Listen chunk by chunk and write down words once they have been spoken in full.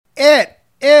It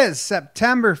is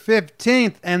September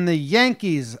 15th, and the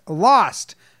Yankees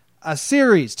lost a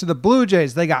series to the Blue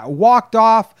Jays. They got walked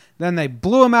off, then they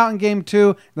blew them out in Game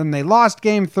 2, then they lost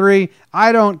Game 3.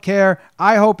 I don't care.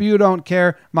 I hope you don't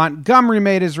care. Montgomery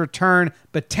made his return,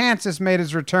 Betances made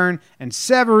his return, and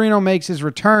Severino makes his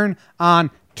return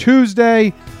on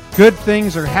Tuesday. Good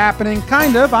things are happening,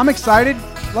 kind of. I'm excited.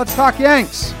 Let's talk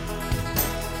Yanks.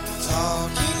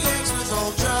 Talking Yanks with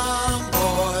old John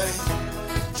Boy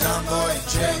and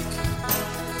Jake.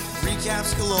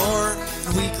 Recaps galore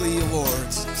and weekly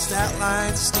awards, stat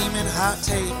lines, steaming hot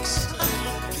takes.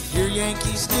 Your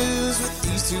Yankees news with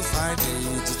these two fine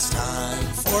dudes. It's time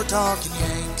for Talking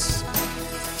Yanks.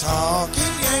 Talking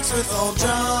Yanks with old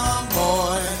John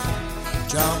Boy and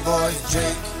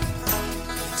Jake.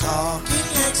 Talking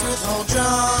Yanks with old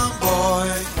John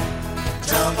Boy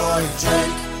and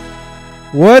Jake.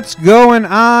 What's going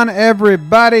on,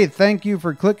 everybody? Thank you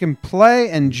for clicking play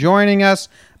and joining us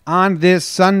on this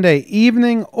Sunday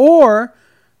evening or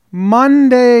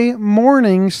Monday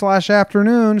morning /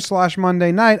 afternoon /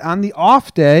 Monday night on the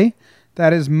off day.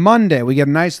 That is Monday. We get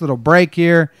a nice little break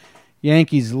here.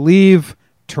 Yankees leave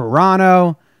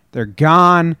Toronto. They're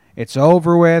gone. It's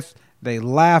over with. They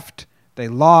left. They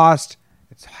lost.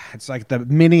 It's like the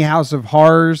mini House of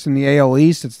Horrors in the AL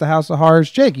East. It's the House of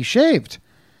Horrors. Jake, you shaved.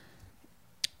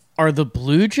 Are the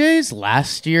Blue Jays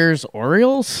last year's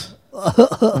Orioles?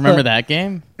 Remember that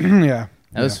game? Yeah.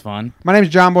 That was fun. My name is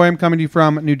John Boy. I'm coming to you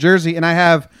from New Jersey, and I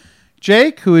have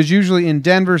Jake, who is usually in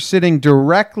Denver, sitting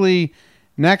directly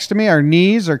next to me. Our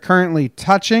knees are currently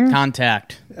touching.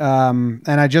 Contact. And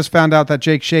I just found out that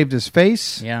Jake shaved his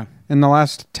face in the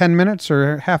last 10 minutes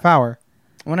or half hour.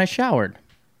 When I showered.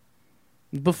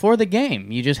 Before the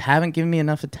game. You just haven't given me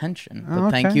enough attention.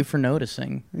 But Thank you for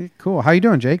noticing. Cool. How you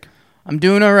doing, Jake? I'm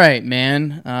doing all right,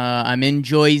 man. I'm in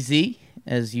Jersey,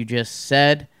 as you just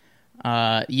said.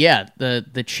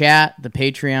 The chat, the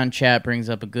Patreon chat brings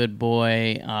up a good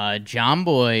boy. John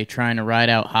Boy trying to ride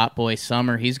out Hot Boy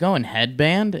Summer. He's going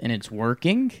headband, and it's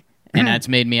working, and that's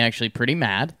made me actually pretty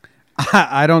mad.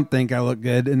 I don't think I look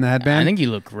good in the headband. I think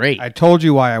you look great. I told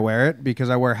you why I wear it, because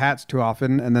I wear hats too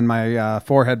often, and then my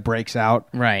forehead breaks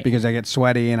out because I get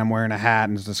sweaty, and I'm wearing a hat,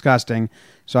 and it's disgusting.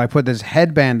 So I put this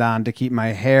headband on to keep my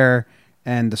hair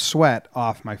and the sweat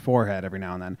off my forehead every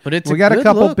now and then. But we got a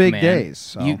couple look, big man. days.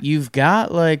 So. You've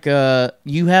got like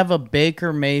you have a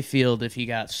Baker Mayfield if he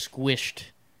got squished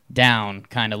down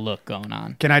kind of look going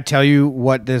on. Can I tell you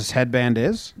what this headband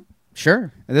is?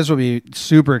 Sure. This will be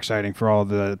super exciting for all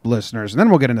the listeners, and then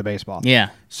we'll get into baseball. Yeah.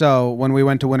 So when we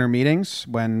went to winter meetings,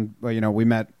 when we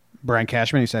met Brian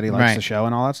Cashman, he said he likes the show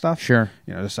and all that stuff. Sure.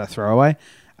 Just a throwaway.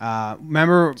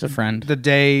 Remember it's a friend. The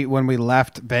day when we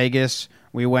left Vegas,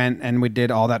 we went and we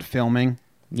did all that filming.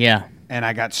 Yeah. And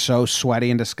I got so sweaty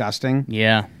and disgusting.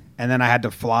 Yeah. And then I had to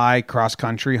fly cross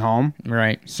country home.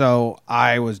 Right. So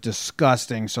I was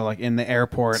disgusting. So like in the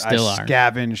airport, I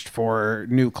scavenged for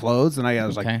new clothes, and I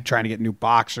was like trying to get new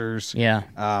boxers. Yeah.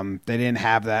 They didn't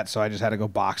have that, so I just had to go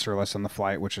boxerless on the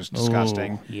flight, which was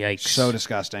disgusting. Oh, yikes. So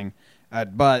disgusting.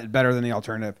 But better than the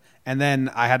alternative. And then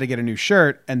I had to get a new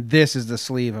shirt, and this is the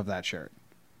sleeve of that shirt.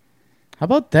 How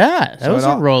about that? That was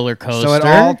a roller coaster. So it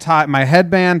all my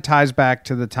headband ties back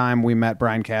to the time we met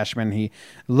Brian Cashman. He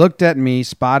looked at me,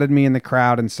 spotted me in the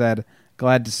crowd, and said,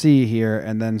 "Glad to see you here,"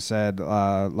 and then said,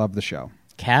 "Love the show."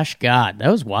 Cash God.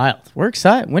 That was wild. We're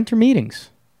excited. Winter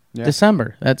meetings. Yeah.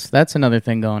 December. That's another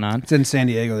thing going on. It's in San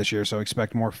Diego this year, so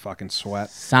expect more fucking sweat.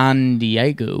 San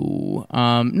Diego.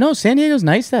 No, San Diego's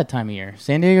nice that time of year.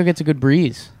 San Diego gets a good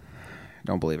breeze.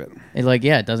 Don't believe it.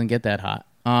 It doesn't get that hot.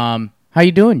 How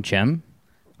you doing, Jim?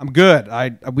 I'm good.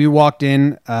 We walked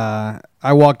in. I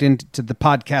walked into the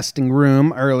podcasting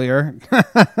room earlier,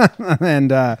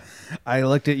 and I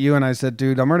looked at you and I said,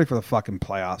 "Dude, I'm ready for the fucking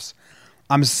playoffs.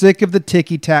 I'm sick of the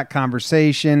ticky-tack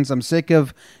conversations. I'm sick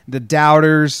of the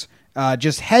doubters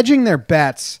just hedging their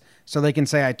bets so they can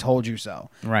say, I told you so.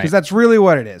 Right. Because that's really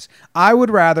what it is. I would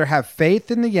rather have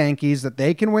faith in the Yankees that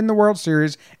they can win the World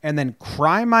Series and then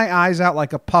cry my eyes out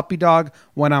like a puppy dog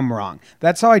when I'm wrong.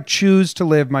 That's how I choose to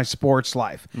live my sports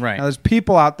life. Right. Now, there's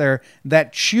people out there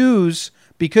that choose,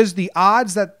 because the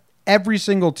odds that every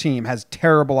single team has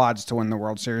terrible odds to win the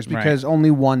World Series because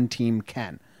only one team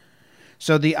can.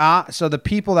 So the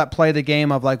people that play the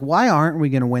game of like, why aren't we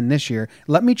going to win this year?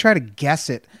 Let me try to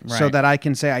guess it so that I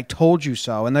can say I told you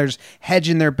so. And there's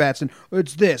hedging their bets and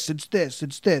it's this.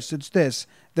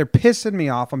 They're pissing me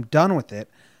off. I'm done with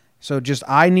it. So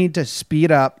I need to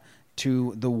speed up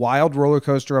to the wild roller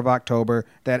coaster of October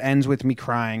that ends with me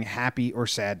crying happy or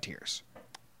sad tears.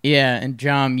 Yeah, and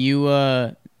John, you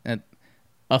a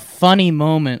funny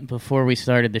moment before we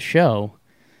started the show.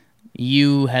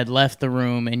 you had left the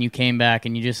room and you came back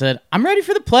and you just said, "I'm ready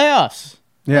for the playoffs."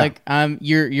 Yeah. Like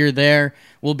you're there.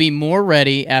 We'll be more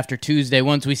ready after Tuesday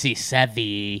once we see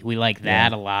Sevy. We like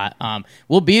that a lot.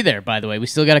 We'll be there, by the way. We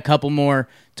still got a couple more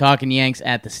Talking Yanks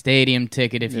at the stadium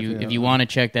ticket if you want to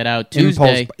check that out.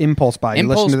 Tuesday. Impulse buy.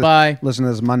 Impulse buy. Listen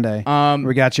to this Monday.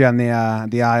 We got you on the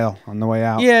aisle on the way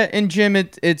out. Yeah, and Jim,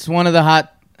 it's one of the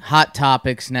hot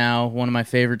topics now, one of my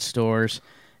favorite stores.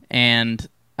 And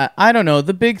I don't know,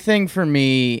 the big thing for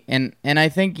me, and I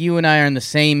think you and I are on the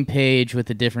same page with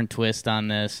a different twist on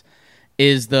this,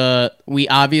 is we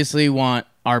obviously want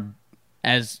our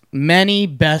as many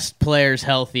best players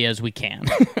healthy as we can.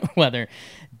 Whether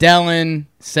Dellin,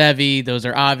 Sevy, those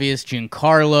are obvious,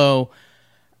 Giancarlo.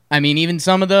 I mean, even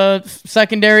some of the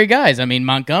secondary guys. I mean,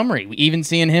 Montgomery, even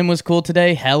seeing him was cool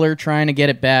today. Heller trying to get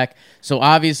it back. So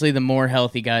obviously the more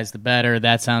healthy guys, the better.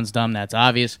 That sounds dumb. That's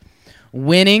obvious.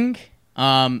 Winning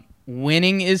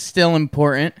is still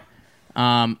important.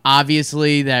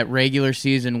 Obviously, that regular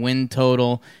season win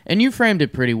total, and you framed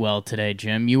it pretty well today,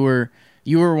 Jim. You were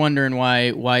wondering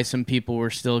why some people were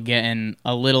still getting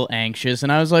a little anxious,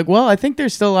 and I was like, well, I think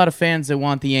there's still a lot of fans that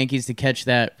want the Yankees to catch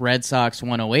that Red Sox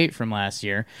 108 from last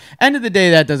year. End of the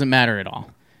day, that doesn't matter at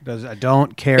all. I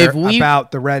don't care about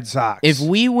the Red Sox. If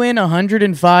we win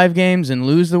 105 games and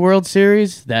lose the World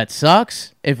Series, that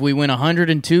sucks. If we win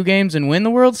 102 games and win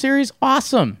the World Series,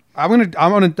 awesome. I'm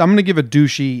gonna give a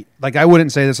douchey, like, I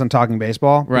wouldn't say this on Talking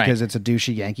Baseball because it's a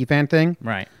douchey Yankee fan thing.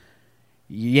 Right.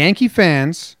 Yankee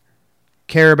fans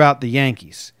care about the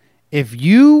Yankees. If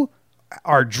you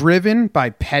are driven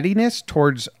by pettiness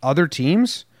towards other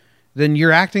teams, then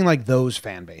you're acting like those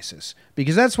fan bases,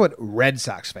 because that's what Red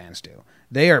Sox fans do.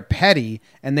 They are petty,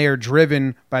 and they are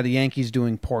driven by the Yankees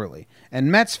doing poorly.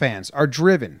 And Mets fans are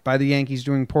driven by the Yankees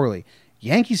doing poorly.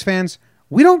 Yankees fans,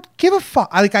 we don't give a fuck.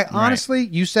 Honestly,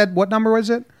 you said, what number was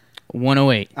it?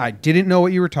 108. I didn't know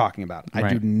what you were talking about. I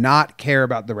Right. do not care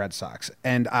about the Red Sox.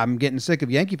 And I'm getting sick of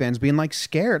Yankee fans being like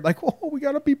scared. Like, oh, we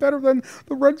got to be better than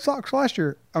the Red Sox last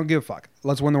year. I don't give a fuck.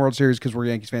 Let's win the World Series because we're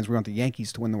Yankees fans. We want the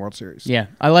Yankees to win the World Series. Yeah,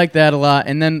 I like that a lot.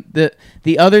 And then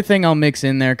the other thing I'll mix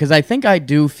in there, because I think I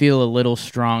do feel a little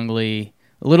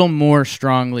more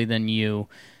strongly than you,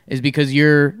 is because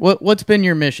what's been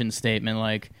your mission statement?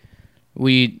 Like,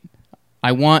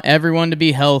 I want everyone to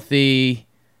be healthy,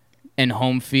 and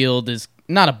home field is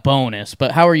not a bonus,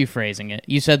 but how are you phrasing it?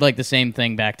 You said like the same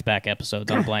thing back-to-back episodes.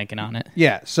 I'm blanking on it.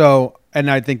 Yeah, so, and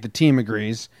I think the team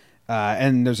agrees,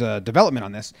 and there's a development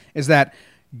on this, is that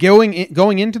going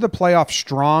into the playoff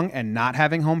strong and not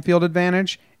having home field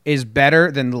advantage is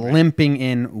better than limping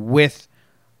in with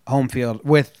home field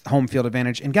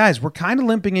advantage. And guys, we're kind of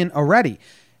limping in already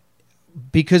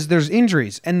because there's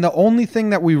injuries. And the only thing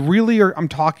that we really I'm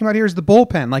talking about here is the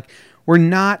bullpen. Like, we're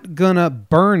not going to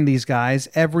burn these guys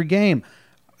every game.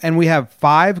 And we have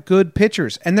 5 good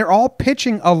pitchers, and they're all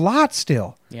pitching a lot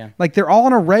still. Yeah. Like, they're all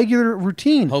on a regular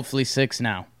routine. Hopefully 6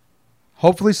 now.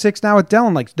 Hopefully 6 now with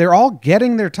Dellin. Like, they're all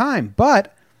getting their time.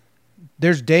 But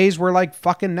there's days where, like,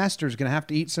 fucking Nestor's going to have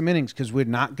to eat some innings because we're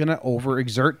not going to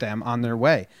overexert them on their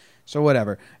way. So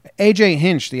whatever. AJ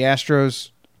Hinch, the Astros,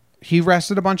 he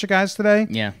rested a bunch of guys today.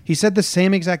 Yeah. He said the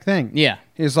same exact thing. Yeah.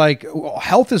 He's like,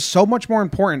 health is so much more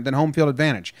important than home field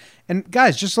advantage. And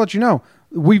guys, just to let you know,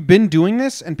 we've been doing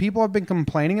this, and people have been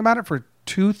complaining about it for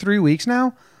 2-3 weeks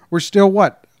now. We're still,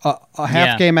 a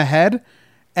half game ahead,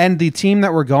 and the team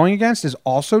that we're going against is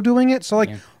also doing it. So,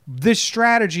 this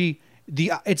strategy,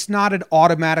 it's not an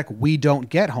automatic we don't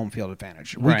get home field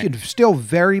advantage. We could still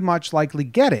very much likely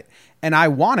get it, and I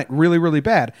want it really, really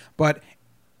bad. But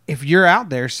if you're out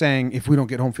there saying, if we don't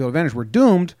get home field advantage, we're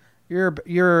doomed,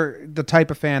 you're the type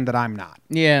of fan that I'm not.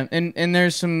 Yeah, and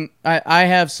there's some I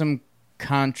have some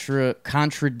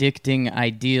contradicting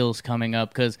ideals coming up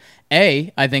because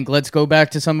I think let's go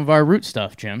back to some of our root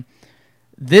stuff, Jim.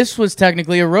 This was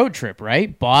technically a road trip,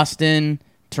 right? Boston,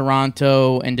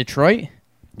 Toronto, and Detroit.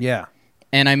 Yeah.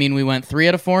 And I mean, we went 3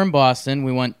 out of 4 in Boston,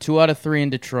 we went 2 out of 3 in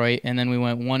Detroit, and then we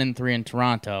went 1 and 3 in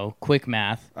Toronto. Quick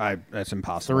math. That's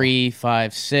impossible. 3,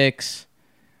 5, 6,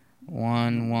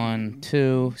 1, 1,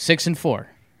 2, 6 and 4.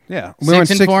 Yeah, 6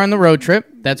 and 4 on the road trip.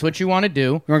 That's what you want to do.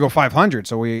 You want to go 500,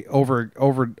 so we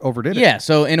overdid it. Yeah,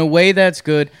 so in a way that's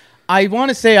good. I want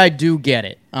to say I do get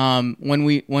it. When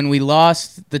we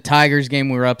lost the Tigers game,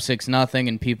 we were up 6-0,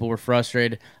 and people were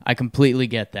frustrated. I completely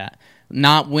get that.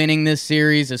 Not winning this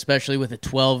series, especially with a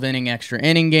 12-inning extra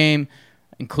inning game,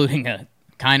 including a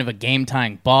kind of a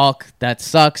game-tying balk, that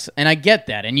sucks. And I get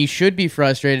that, and you should be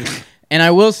frustrated. And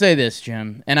I will say this,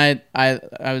 Jim, and I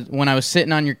was, when I was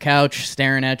sitting on your couch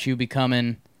staring at you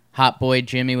becoming Hot Boy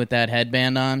Jimmy with that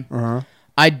headband on,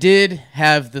 I did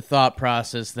have the thought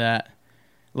process that,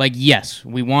 like, yes,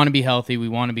 we want to be healthy, we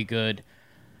want to be good.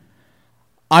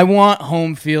 I want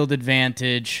home field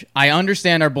advantage. I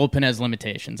understand our bullpen has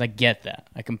limitations. I get that.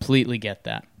 I completely get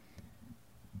that.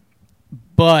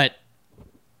 But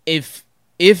if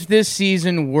this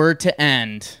season were to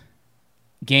end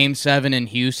Game 7 in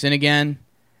Houston again,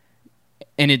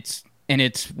 and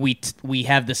we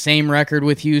have the same record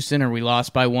with Houston or we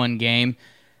lost by 1 game,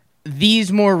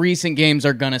 these more recent games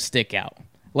are going to stick out.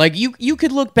 Like, you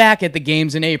could look back at the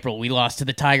games in April. We lost to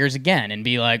the Tigers again and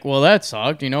be like, well, that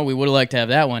sucked. We would have liked to have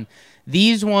that one.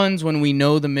 These ones, when we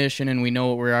know the mission and we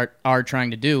know what we are trying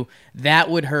to do,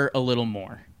 that would hurt a little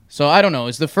more. So, I don't know.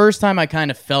 It's the first time I kind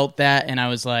of felt that, and I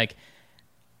was like,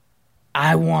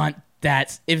 I want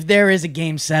that. If there is a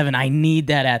Game 7, I need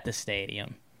that at the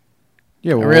stadium.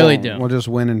 Yeah, I really do. We'll just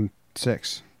win in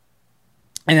 6.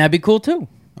 And that'd be cool, too.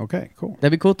 Okay, cool.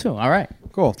 That'd be cool, too. All right.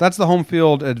 Cool. That's the home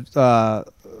field.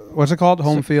 What's it called?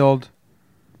 Home field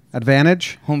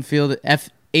advantage? Home field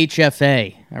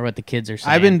HFA are what the kids are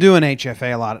saying. I've been doing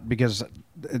HFA a lot because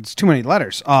it's too many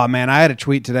letters. Oh, man, I had a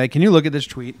tweet today. Can you look at this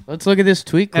tweet? Let's look at this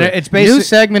tweet. And Quick. it's basic- New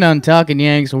segment on Talking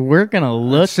Yanks. We're going to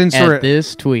look at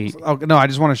this tweet. Oh, no, I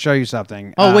just want to show you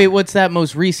something. Oh, wait, what's that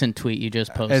most recent tweet you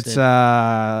just posted? It's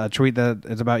a tweet that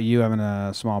it's about you having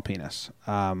a small penis.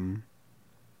 But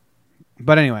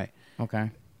anyway.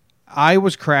 Okay. I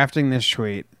was crafting this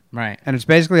tweet. Right. And it's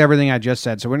basically everything I just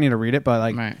said, so we don't need to read it,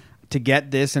 but right. To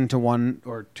get this into 1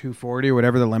 or 240 or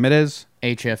whatever the limit is.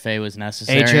 HFA was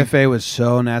necessary. HFA was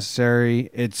so necessary.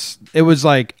 It was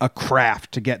like a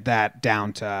craft to get that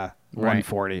down to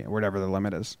 140 or whatever the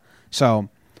limit is. So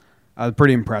I was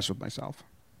pretty impressed with myself.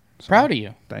 So, proud of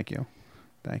you. Thank you.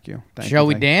 Shall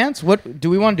we dance? What do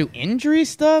we want to do? Injury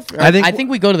stuff? I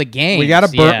think we go to the games. We gotta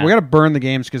burn. We gotta burn the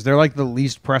games because they're like the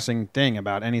least pressing thing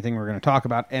about anything we're going to talk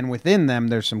about, and within them,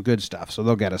 there's some good stuff, so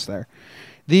they'll get us there.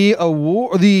 The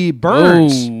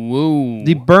Burns,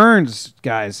 the Burns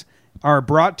guys are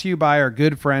brought to you by our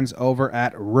good friends over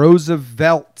at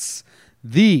Roosevelt's.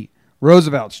 The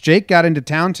Roosevelt's. Jake got into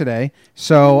town today,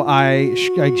 so I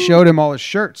showed him all his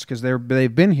shirts because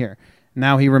they've been here.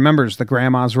 Now he remembers the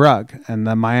Grandma's Rug and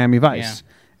the Miami Vice.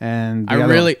 Yeah. And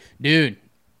dude,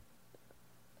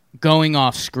 going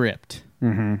off script.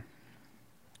 Mm-hmm.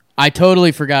 I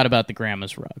totally forgot about the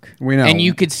Grandma's Rug. We know. And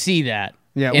you could see that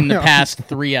in the past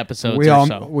 3 episodes or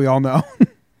so. We all know.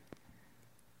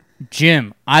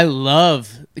 Jim, I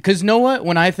love... Because you know what?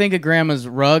 When I think of Grandma's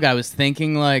Rug, I was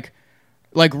thinking like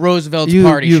Roosevelt's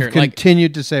party shirt. You've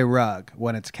continued to say rug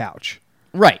when it's couch.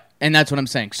 Right. And that's what I'm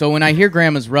saying. So when I hear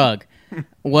Grandma's Rug...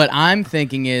 What I'm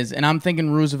thinking is, and I'm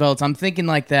thinking Roosevelt's, I'm thinking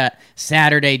like that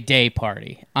Saturday day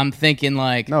party. I'm thinking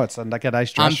like... No, it's like a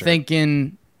nice dress shirt.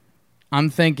 I'm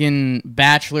thinking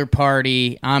bachelor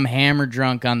party. I'm hammered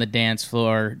drunk on the dance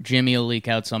floor. Jimmy will leak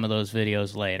out some of those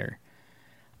videos later.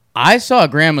 I saw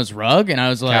Grandma's Rug, and I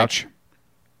was like... Couch.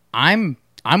 I'm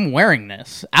wearing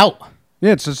this out.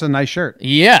 Yeah, it's just a nice shirt.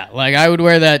 Yeah, like I would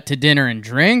wear that to dinner and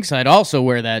drinks. I'd also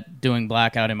wear that doing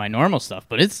blackout in my normal stuff,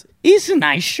 but it's a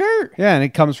nice shirt. Yeah, and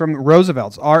it comes from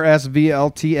Roosevelt's,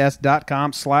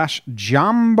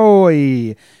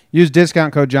 rsvlts.com/Jomboy. Use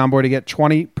discount code Jomboy to get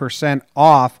 20%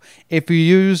 off. If you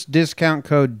use discount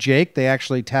code Jake, they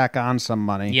actually tack on some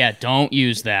money. Yeah, don't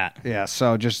use that. Yeah,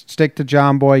 so just stick to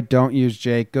Jomboy. Don't use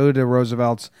Jake. Go to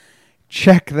Roosevelt's.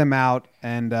 Check them out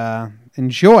and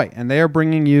enjoy. And they are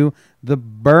bringing you the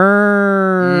Burns.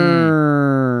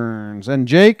 And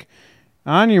Jake,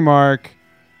 on your mark,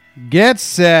 get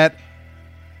set,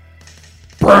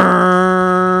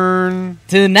 burn.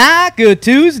 Tanaka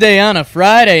Tuesday on a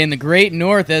Friday in the Great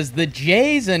North as the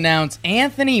Jays announce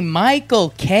Anthony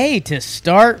Michael K to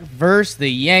start versus the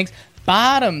Yanks.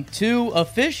 Bottom 2,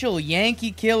 official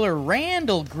Yankee killer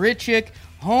Randall Grichuk.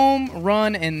 Home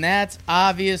run, and that's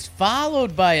obvious,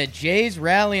 followed by a Jays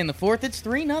rally in the 4th. It's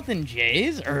 3-0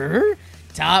 Jays.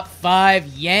 Top 5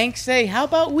 Yanks say, how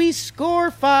about we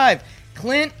score 5?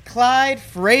 Clint Clyde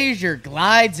Frazier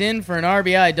glides in for an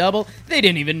RBI double. They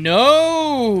didn't even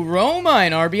know.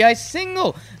 Romine RBI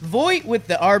single. Voit with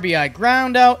the RBI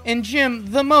ground out. And Jim,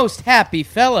 the most happy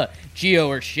fella, Gio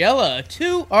Urshela, a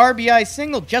 2 RBI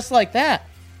single just like that.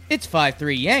 It's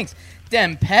 5-3 Yanks.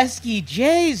 Dem pesky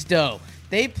Jays, though.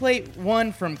 They play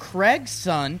one from Craig's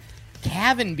son,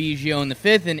 Kevin Biggio in the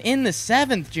 5th, and in the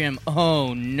 7th, Jim,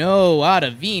 oh no,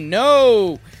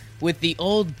 Ottavino with the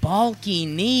old bulky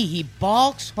knee. He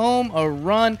balks home a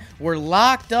run. We're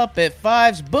locked up at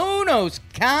 5s. Buenos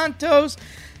Cantos.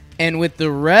 And with the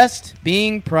rest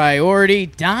being priority,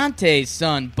 Dante's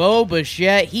son, Bo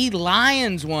Bichette, he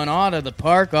lions one out of the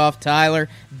park off Tyler.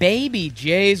 Baby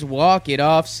Jays walk it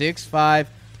off 6-5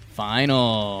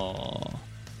 final.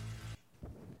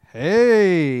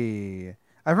 Hey,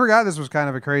 I forgot this was kind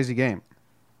of a crazy game.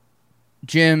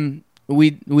 Jim,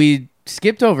 we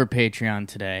skipped over Patreon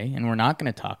today, and we're not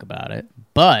going to talk about it,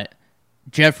 but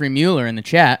Jeffrey Mueller in the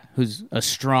chat, who's a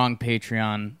strong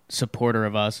Patreon supporter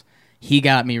of us, he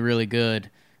got me really good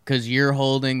because you're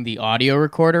holding the audio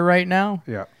recorder right now.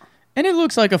 Yeah. And it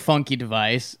looks like a funky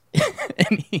device.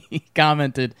 And he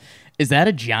commented, "Is that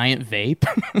a giant vape?"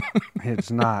 It's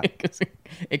not.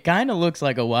 It kind of looks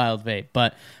like a wild vape.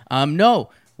 But no,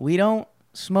 we don't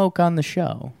smoke on the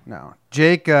show. No.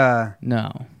 Jake,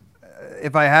 No.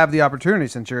 if I have the opportunity,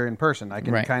 since you're in person, I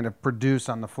can Right. kind of produce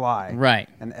on the fly. Right.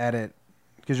 And edit,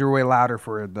 because you're way louder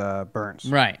for the burns.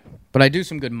 Right. But I do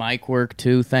some good mic work,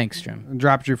 too. Thanks, Jim. It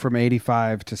dropped you from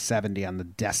 85 to 70 on the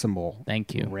decimal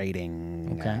Thank you.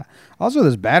 rating. Okay. Also,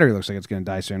 this battery looks like it's going to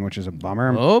die soon, which is a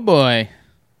bummer. Oh, boy.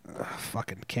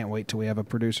 Fucking can't wait till we have a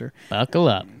producer. Buckle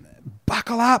up.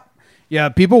 Buckle up. Yeah,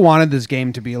 people wanted this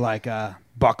game to be like a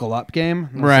buckle up game.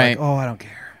 And I was Right. like, oh, I don't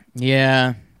care.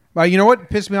 Yeah. But you know what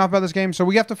pissed me off about this game? So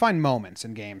we have to find moments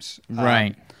in games.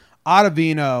 Right.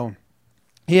 Ottavino,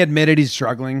 he admitted he's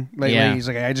struggling lately. Yeah. He's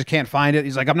like, I just can't find it.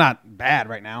 He's like, I'm not bad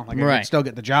right now. Like I Right. can still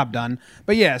get the job done.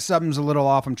 But yeah, something's a little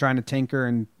off. I'm trying to tinker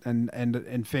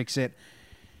and fix it.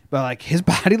 But like his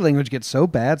body language gets so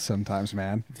bad sometimes,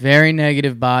 man. Very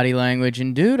negative body language.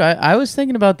 And, dude, I was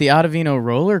thinking about the Ottavino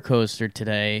roller coaster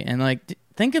today. And, like,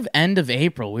 think of end of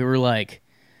April. We were like,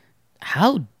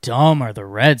 how dumb are the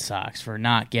Red Sox for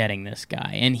not getting this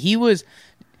guy? And he was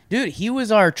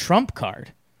our trump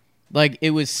card. Like, it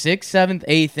was 6th, 7th,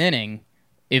 8th inning.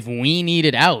 If we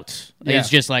needed outs, Yeah. it's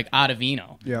just like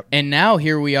Ottavino. Yep. And now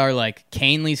here we are, like,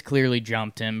 Canley's clearly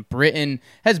jumped him. Britton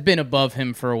has been above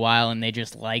him for a while, and they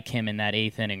just like him in that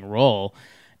 8th inning role.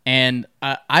 And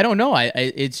I don't know.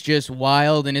 It's just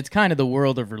wild, and it's kind of the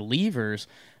world of relievers.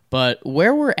 But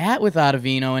where we're at with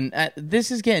Ottavino, and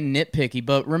this is getting nitpicky,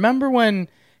 but remember when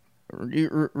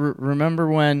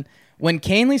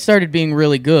Canley started being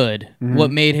really good,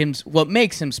 what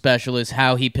makes him special is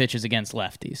how he pitches against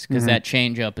lefties, because that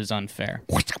changeup is unfair.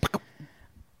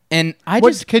 And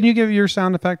Can you give your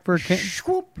sound effect for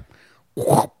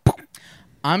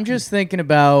I'm just thinking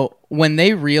about when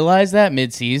they realized that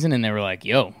midseason and they were like,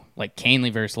 yo, like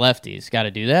Canley versus lefties, got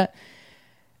to do that.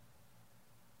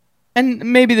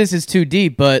 And maybe this is too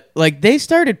deep, but like they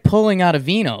started pulling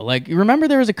Ottavino. Like, you remember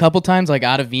there was a couple times like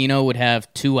Ottavino would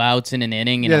have 2 outs in an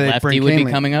inning and a lefty would be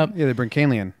coming up? Yeah, they bring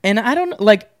Canley in. And I don't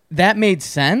like that made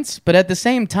sense, but at the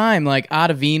same time, like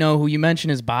Ottavino, who you mentioned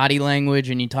his body language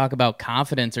and you talk about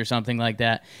confidence or something like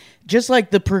that, just like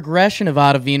the progression of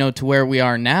Ottavino to where we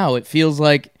are now, it feels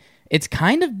like it's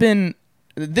kind of been.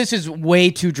 This is way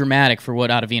too dramatic for what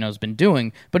Ottavino's been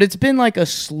doing, but it's been like a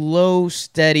slow,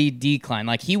 steady decline.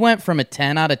 Like he went from a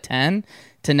 10 out of 10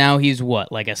 to now he's what,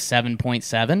 like a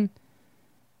 7.7?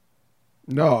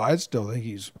 No, I still think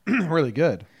he's really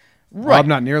good. Right. Well,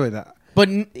 not nearly that. But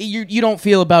you don't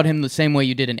feel about him the same way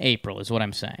you did in April, is what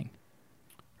I'm saying.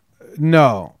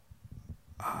 No.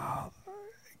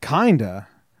 Kinda.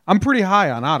 I'm pretty high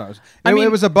on autos. I mean-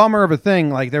 It was a bummer of a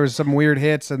thing. Like there was some weird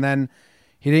hits, and then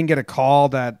he didn't get a call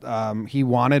that he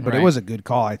wanted, but Right. it was a good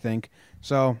call, I think.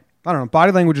 So I don't know.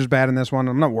 Body language is bad in this one.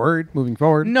 I'm not worried moving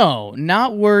forward. No,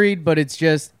 not worried, but it's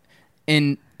just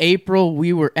in April,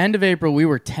 end of April, we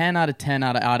were 10 out of 10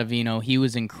 out of Ottavino. He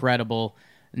was incredible.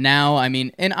 Now, I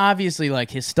mean, and obviously,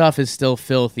 like, his stuff is still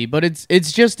filthy, but it's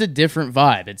just a different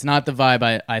vibe. It's not the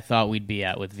vibe I thought we'd be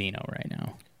at with Vino right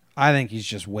now. I think he's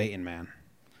just waiting, man.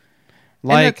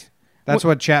 Like that's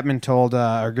what Chapman told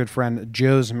our good friend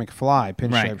Joe's McFly,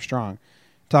 Pinstripe Right. Strong.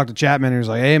 Talked to Chapman, and he was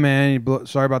like, "Hey, man,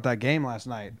 sorry about that game last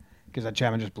night because that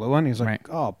Chapman just blew one." He's like, Right.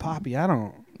 "Oh, Poppy,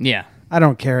 I Yeah,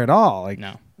 don't care at all. Like,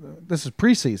 no, this is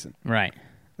preseason." right.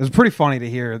 It was pretty funny to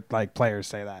hear like players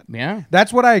say that. Yeah,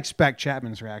 That's what I expect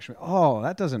Chapman's reaction. Oh,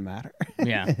 that doesn't matter.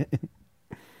 yeah.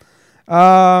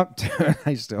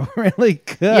 I still really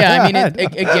good. Yeah, I mean,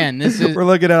 again, this is We're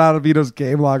looking at Ottavino's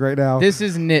game log right now. this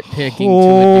is nitpicking to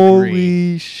a degree.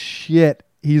 Holy shit.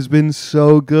 He's been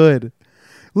so good.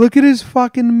 Look at his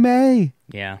fucking May.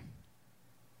 Yeah.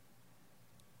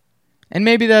 And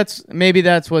maybe that's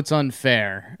what's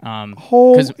unfair.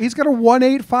 He's got a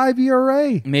 1.85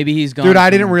 ERA. Maybe he's gone. Dude, I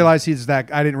from- didn't realize he's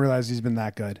been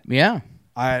that good. Yeah,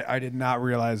 I did not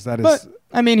realize that is. but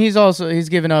I mean, he's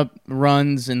given up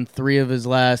runs in 3 of his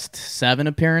last 7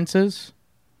 appearances.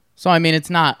 So I mean, it's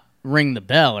not ring the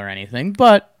bell or anything,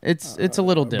 but it's a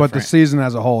little different. But the season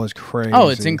as a whole is crazy. Oh,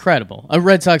 it's incredible.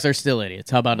 Red Sox are still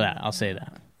idiots. How about that? I'll say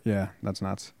that. Yeah, that's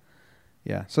nuts.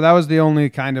 Yeah, so that was the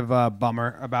only kind of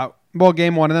bummer about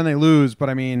game one, and then they lose. But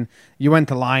I mean, you went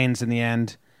to Lions in the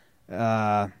end,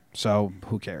 so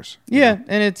who cares? Yeah,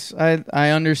 and it's I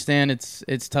understand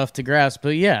it's tough to grasp,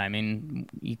 but yeah, I mean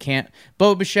you can't.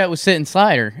 Bo Bichette was sitting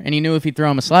slider, and he knew if he threw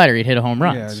him a slider, he'd hit a home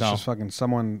run. Yeah, so. just fucking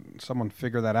someone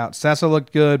figure that out. Sessa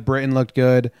looked good, Britton looked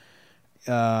good,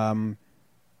 and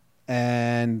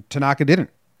Tanaka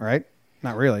didn't. Right?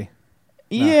 Not really.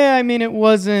 No. Yeah, I mean it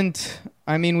wasn't.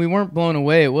 I mean we weren't blown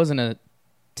away. It wasn't a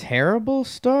terrible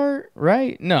start,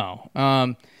 right? No.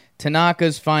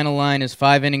 Tanaka's final line is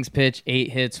 5 innings pitched, 8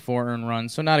 hits, 4 earned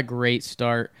runs. So not a great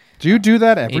start. Do you do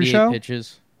that every 88 show?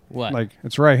 Pitches. What? Like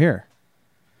it's right here.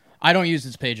 I don't use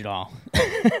this page at all.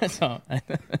 So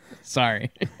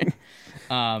sorry.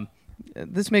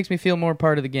 This makes me feel more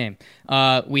part of the game.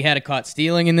 We had a caught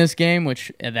stealing in this game,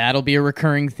 which that'll be a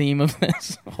recurring theme of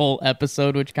this whole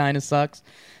episode, which kind of sucks.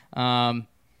 No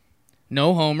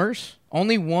homers.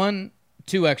 Only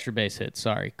 2 extra base hits.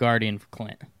 Sorry. Guardian for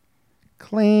Clint.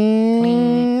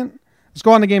 Clean. Let's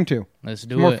go on to game 2. Let's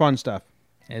do More it. fun stuff.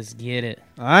 Let's get it.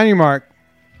 On your mark.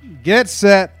 Get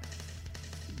set.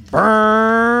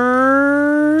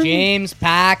 Burn. James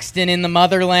Paxton in the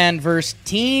motherland versus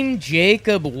Team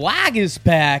Jacob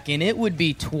Waguespack, and it would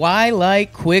be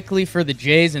twilight quickly for the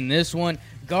Jays in this one.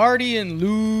 Guardian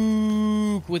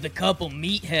Luke with a couple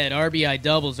meathead RBI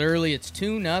doubles early. It's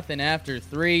 2-0 after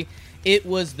 3. It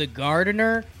was the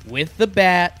gardener with the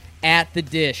bat at the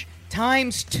dish.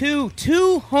 Times 2.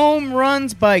 2 home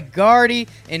runs by Gardy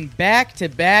in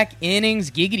back-to-back innings.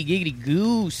 Giggity, giggity,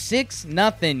 goo.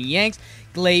 6-0 Yanks.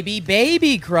 Glaby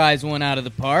Baby cries one out of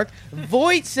the park.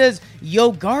 Voigt says,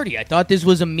 yo, Gardy, I thought this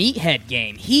was a meathead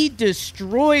game. He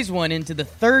destroys one into the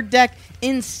third deck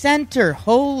in center.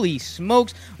 Holy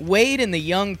smokes. Wade and the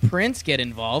young Prince get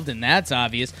involved, and that's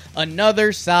obvious.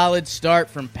 Another solid start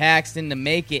from Paxton to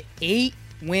make it 8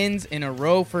 wins in a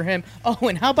row for him. Oh,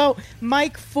 and how about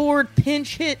Mike Ford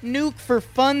pinch hit nuke for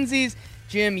funsies?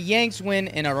 Jim, Yanks win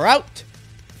in a rout,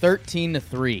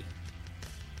 13-3.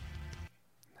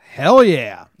 Hell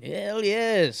yeah. Hell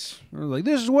yes. Like,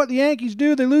 this is what the Yankees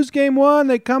do. They lose game 1,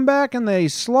 they come back, and they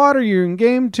slaughter you in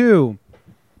game 2.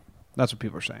 That's what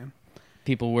people are saying.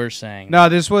 People were saying. No,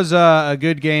 this was a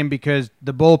good game because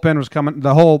the bullpen was coming.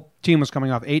 The whole team was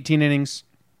coming off 18 innings,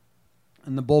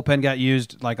 and the bullpen got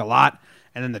used like a lot.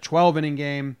 And then the 12-inning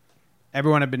game,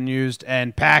 everyone had been used,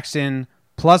 and Paxton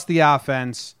plus the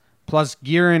offense plus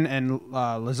Guerin and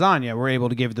Lasagna were able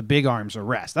to give the big arms a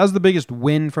rest. That was the biggest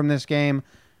win from this game.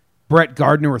 Brett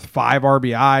Gardner with 5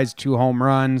 RBIs, 2 home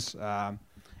runs, and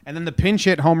then the pinch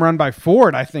hit home run by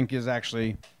Ford, I think, is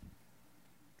actually.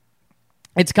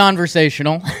 It's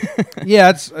conversational. Yeah,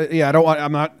 it's I don't want.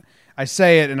 I'm not. I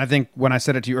say it, and I think when I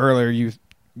said it to you earlier,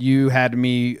 you had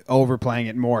me overplaying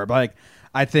it more. But like,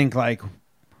 I think like,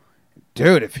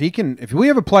 dude, if we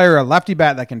have a lefty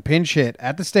bat that can pinch hit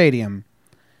at the stadium,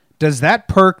 does that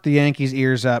perk the Yankees'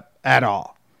 ears up at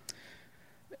all?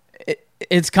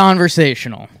 It's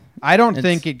conversational. I don't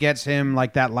think it gets him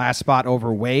like that last spot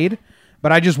over Wade,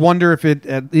 but I just wonder if it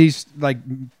at least like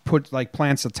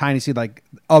plants a tiny seed like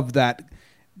of that.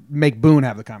 Make Boone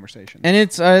have the conversation. And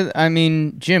it's, I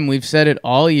mean, Jim, we've said it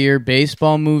all year.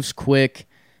 Baseball moves quick,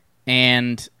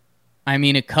 and I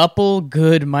mean, a couple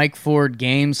good Mike Ford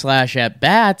games / at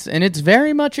bats, and it's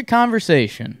very much a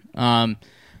conversation.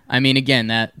 I mean, again,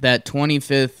 that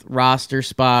 25th roster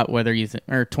spot, whether you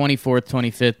or 24th,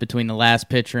 25th between the last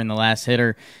pitcher and the last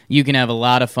hitter, you can have a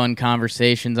lot of fun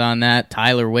conversations on that.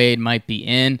 Tyler Wade might be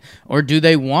in, or do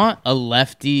they want a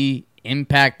lefty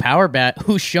impact power bat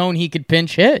who's shown he could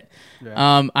pinch hit?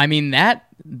 Yeah. I mean,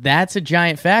 that's a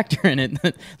giant factor in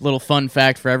it. Little fun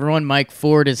fact for everyone: Mike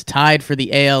Ford is tied for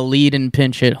the AL lead in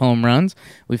pinch hit home runs.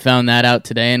 We found that out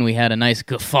today, and we had a nice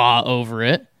guffaw over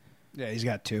it. Yeah, he's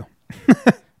got 2.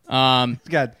 He's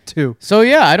got 2. So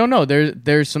yeah, I don't know.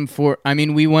 There's some I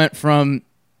mean, we went from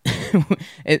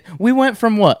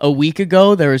what, a week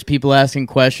ago there was people asking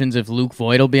questions if Luke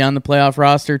Voigt will be on the playoff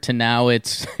roster to now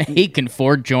it's hey, can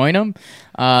Ford join him?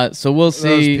 So we'll see.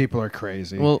 Those people are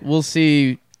crazy. We'll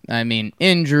see. I mean,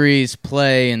 injuries,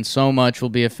 play, and so much will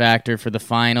be a factor for the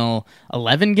final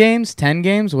 11 games, 10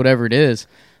 games, whatever it is.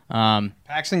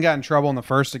 Paxton got in trouble in the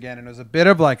first again, and it was a bit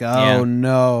of like,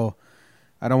 no,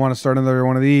 I don't want to start another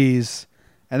one of these.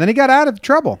 And then he got out of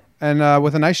trouble and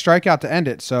with a nice strikeout to end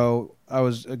it. So it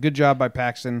was a good job by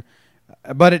Paxton.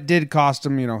 But it did cost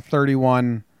him,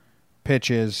 31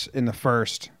 pitches in the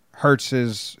first.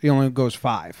 He only goes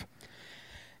 5.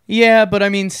 Yeah, but I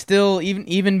mean, still,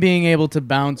 even being able to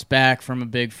bounce back from a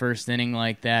big first inning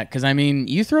like that, because I mean,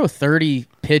 you throw 30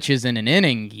 pitches in an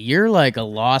inning, you're like a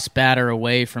lost batter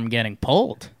away from getting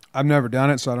pulled. I've never done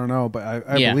it, so I don't know, but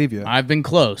I believe you. I've been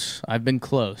close.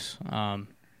 Knuckleball.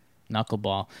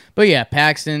 But yeah,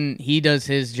 Paxton, he does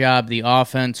his job. The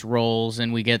offense rolls,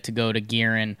 and we get to go to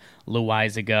Guerin,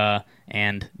 Loizaga,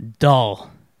 and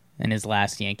Dull in his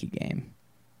last Yankee game.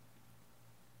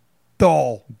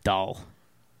 Dull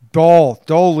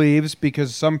leaves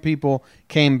because some people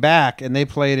came back and they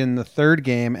played in the third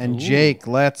game. And Jake,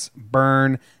 let's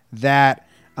burn that.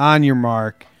 On your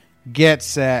mark, get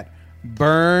set,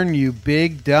 burn, you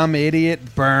big dumb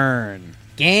idiot, burn.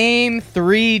 Game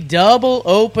 3 double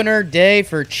opener day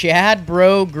for Chad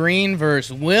Bro Green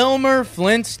versus Wilmer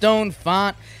Flintstone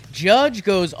Font. Judge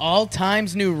goes all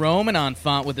times New Roman on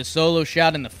Font with a solo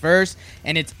shot in the first,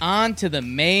 and it's on to the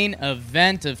main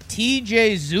event of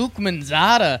TJ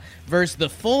Zookmanzada versus the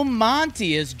full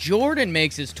Monty as Jordan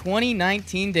makes his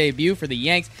 2019 debut for the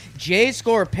Yanks. J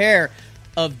score a pair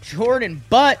of Jordan,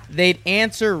 but they'd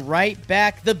answer right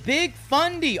back. The big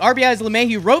Fundy, RBI's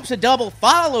LeMahieu ropes a double,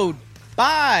 followed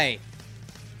by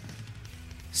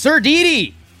Sir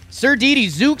Didi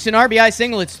Zooks an RBI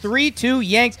single. It's 3-2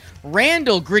 Yanks.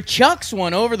 Randall Grichucks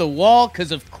one over the wall,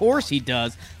 because of course he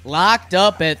does. Locked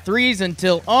up at threes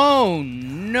until, oh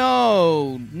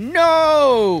no.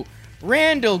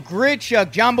 Randall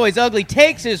Grichuk, John Boy's Ugly,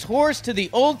 takes his horse to the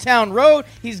Old Town Road.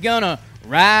 He's gonna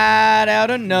ride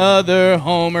out another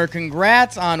homer.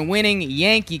 Congrats on winning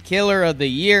Yankee Killer of the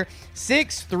Year.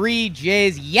 6-3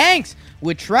 Jays. Yanks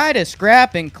would try to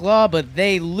scrap and claw, but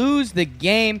they lose the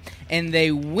game, and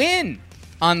they win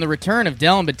on the return of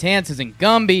Dellin Betances and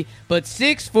Gumby. But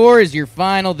 6-4 is your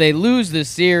final. They lose the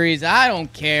series. I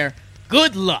don't care.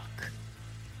 Good luck.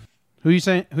 Who you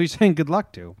saying good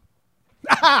luck to?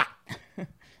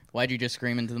 Why'd you just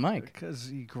scream into the mic? Because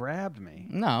he grabbed me.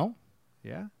 No.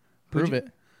 Yeah? Prove it.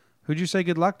 Who'd you say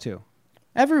good luck to?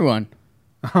 Everyone.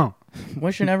 Oh.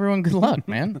 Wishing everyone good luck,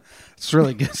 man. It's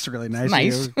really good. It's really nice.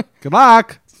 Nice. Good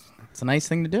luck. It's a nice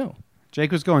thing to do.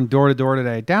 Jake was going door to door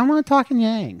today. Download Talking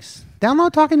Yanks.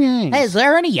 Hey, is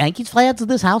there any Yankees fans in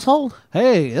this household?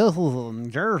 Hey, this is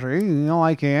Jersey. You know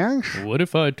like Yanks? What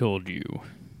if I told you?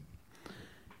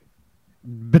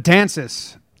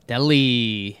 Betances.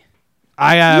 Deli.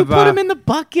 I have. You put him in the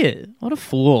bucket. What a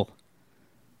fool.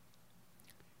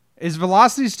 His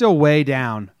velocity still way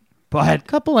down, but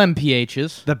Couple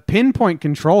MPHs. the pinpoint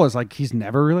control is like he's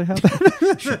never really had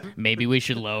that. Maybe we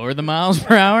should lower the miles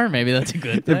per hour. Maybe that's a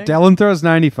good thing. If Dellin throws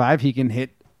 95, he can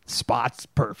hit spots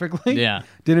perfectly. Yeah.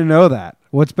 Didn't know that.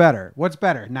 What's better?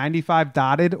 95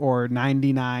 dotted or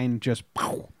 99 just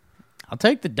pow? I'll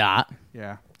take the dot.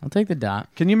 Yeah. I'll take the dot.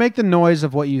 Can you make the noise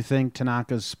of what you think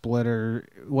Tanaka's splitter,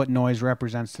 what noise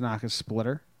represents Tanaka's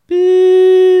splitter?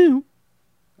 Boo.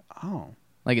 Oh,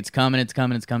 Like it's coming, it's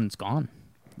gone.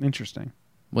 interesting.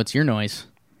 What's your noise?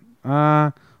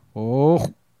 Oh,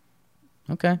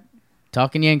 Okay.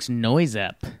 Talking Yanks noise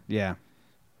app. yeah.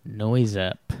 Noise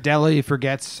app. Deli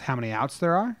forgets how many outs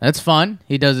there are. That's fun.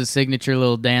 He does his signature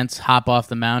little dance, hop off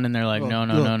the mound, and they're like, Little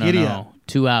no. giddy up.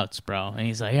 2 outs, bro. And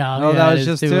he's like, Oh, that was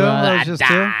just two? That was just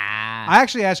two? I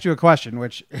actually asked you a question,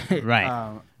 which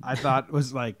Right. I thought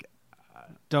was like,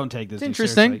 don't take this It's too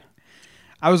interesting. seriously.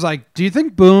 I was like, do you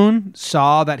think Boone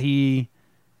saw that he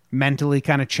mentally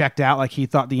kind of checked out, like he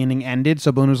thought the inning ended?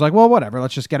 So Boone was like, well, whatever,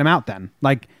 let's just get him out then.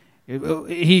 Like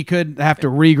he could have to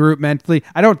regroup mentally.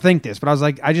 I don't think this, but I was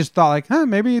like, I just thought like,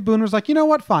 maybe Boone was like, you know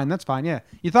what? Fine, that's fine. Yeah,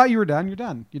 you thought you were done. You're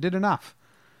done. You did enough.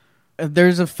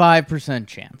 There's a 5%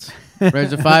 chance.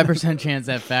 There's a 5% chance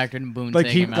that factored in Boone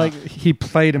taking him out. He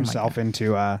played himself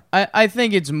into. I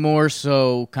think it's more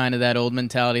so kind of that old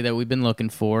mentality that we've been looking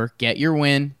for. Get your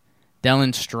win.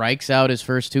 Dellin strikes out his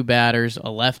first 2 batters.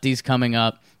 A lefty's coming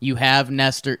up. You had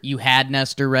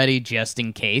Nestor ready just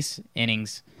in case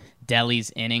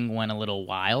Deli's inning went a little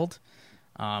wild.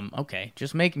 Okay,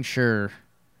 just making sure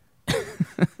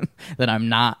that I'm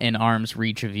not in arm's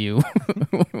reach of you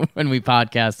when we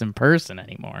podcast in person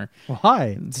anymore.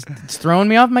 Why? It's throwing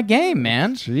me off my game,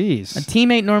 man. Jeez. A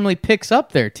teammate normally picks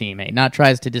up their teammate, not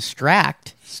tries to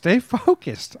distract. Stay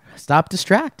focused. Stop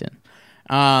distracting.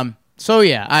 So,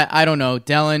 yeah, I don't know.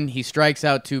 Dellin, he strikes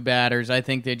out 2 batters. I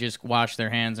think they just washed their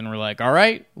hands and were like, all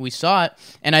right, we saw it.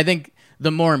 And I think the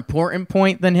more important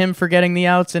point than him forgetting the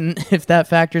outs, and if that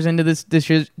factors into this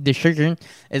decision,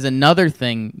 is another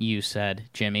thing you said,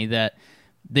 Jimmy, that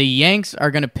the Yanks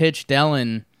are going to pitch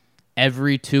Dellin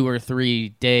every 2 or 3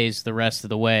 days the rest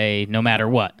of the way, no matter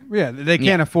what. Yeah, they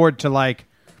can't afford to, like,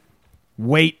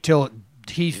 wait till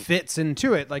he fits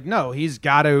into it. Like, no, he's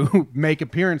got to make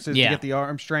appearances Yeah. to get the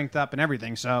arm strength up and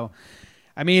everything. So,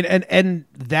 I mean, and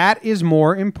that is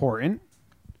more important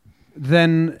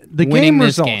than the Winning game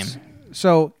this results. game.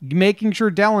 So, making sure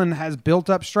Dellin has built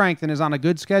up strength and is on a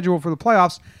good schedule for the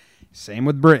playoffs. Same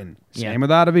with Britton. Same Yeah. with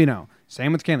Ottavino.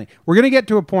 Same with Kenley. We're going to get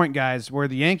to a point, guys, where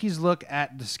the Yankees look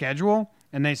at the schedule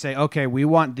and they say, okay, we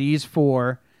want these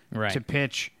four Right. to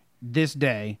pitch this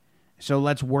day. So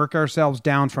let's work ourselves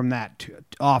down from that to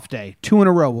off day. 2 in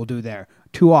a row we'll do there.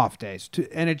 2 off days.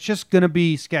 And it's just going to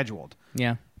be scheduled.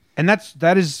 Yeah. And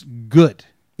that is good.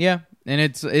 Yeah. And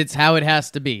it's how it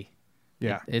has to be.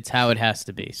 Yeah. It's how it has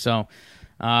to be. So,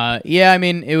 yeah, I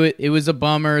mean, it was a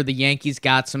bummer. The Yankees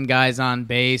got some guys on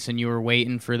base, and you were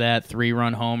waiting for that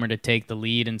 3-run homer to take the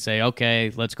lead and say,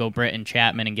 okay, let's go Britton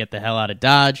Chapman and get the hell out of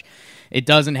Dodge. It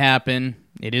doesn't happen.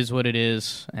 It is what it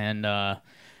is. And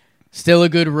still a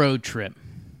good road trip.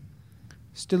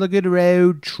 Still a good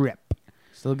road trip.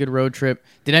 Still a good road trip.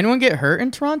 Did anyone get hurt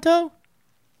in Toronto?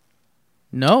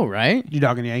 No, right? You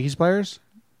talking Yankees players?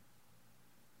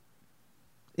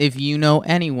 If you know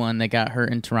anyone that got hurt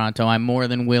in Toronto, I'm more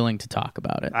than willing to talk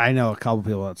about it. I know a couple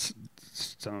people that's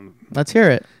some. Let's hear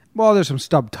it. Well, there's some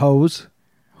stubbed toes.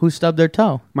 Who stubbed their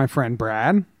toe My friend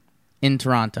Brad. in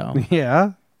Toronto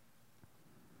Yeah.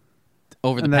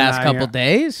 over the And then past couple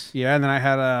days? Yeah, and then I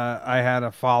had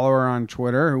a follower on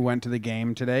Twitter who went to the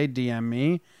game today, DM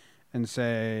me and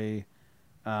say,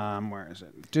 where is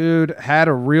it? Dude, had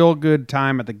a real good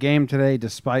time at the game today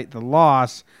despite the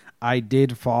loss. I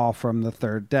did fall from the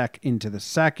third deck into the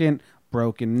second,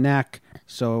 broken neck.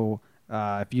 So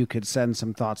if you could send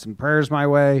some thoughts and prayers my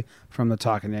way from the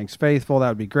Talking Yanks faithful, that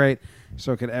would be great.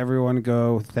 So could everyone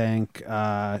go thank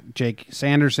Jake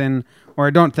Sanderson, or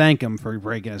don't thank him for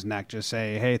breaking his neck. Just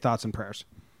say, hey, thoughts and prayers.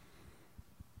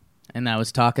 And that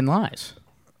was Talking Lies.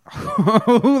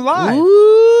 Who lied?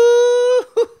 Ooh.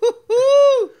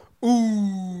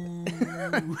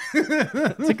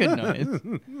 That's a good noise.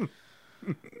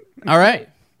 All right.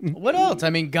 What else? I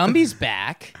mean, Gumby's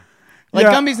back. Like,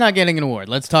 Yeah. Gumby's not getting an award.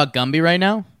 Let's talk Gumby right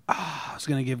now. I was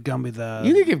going to give Gumby the...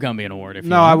 You could give Gumby an award if you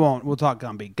No, want. I won't. We'll talk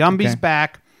Gumby. Gumby's Okay.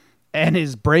 back, and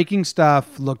his breaking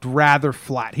stuff looked rather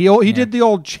flat. He did the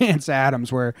old Chance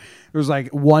Adams where there was like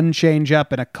one changeup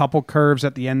and a couple curves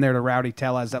at the end there to Rowdy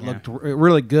Tellez that looked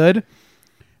really good.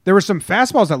 There were some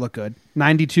fastballs that looked good.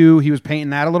 92, he was painting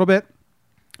that a little bit.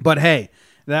 But hey,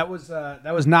 that was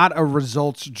not a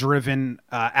results-driven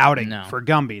outing No. for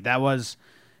Gumby. That was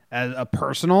a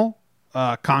personal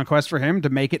conquest for him to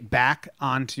make it back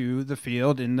onto the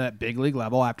field in the big league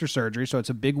level after surgery. So it's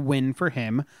a big win for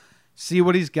him. See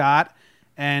what he's got.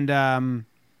 And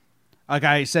like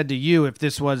I said to you, if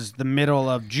this was the middle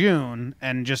of June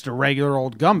and just a regular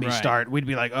old Gumby Right. start, we'd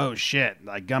be like, oh shit,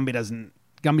 like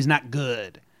Gumby's not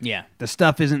good. Yeah. The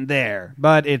stuff isn't there.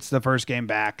 But it's the first game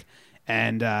back,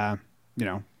 and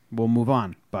we'll move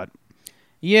on. But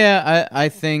Yeah, I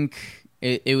think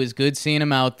it was good seeing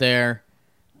him out there.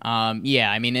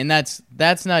 Yeah, I mean, and that's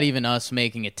not even us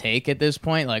making a take at this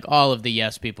point. Like, all of the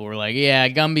yes people were like, yeah,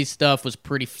 Gumby's stuff was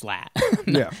pretty flat.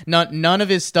 Yeah. None of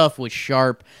his stuff was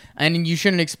sharp, and you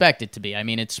shouldn't expect it to be. I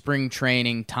mean, it's spring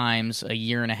training times a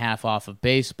year and a half off of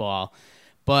baseball.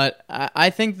 But I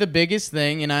think the biggest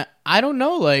thing, and I don't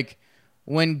know, like,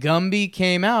 when Gumby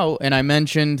came out, and I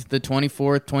mentioned the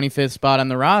 24th, 25th spot on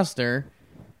the roster,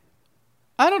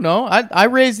 I don't know. I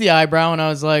raised the eyebrow, and I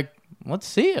was like, let's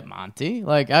see it, Monty.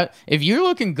 Like, if you're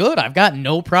looking good, I've got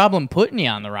no problem putting you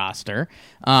on the roster.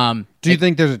 do you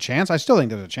think there's a chance? I still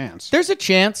think there's a chance. There's a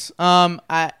chance.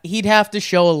 He'd have to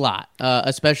show a lot,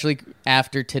 especially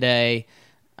after today.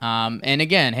 And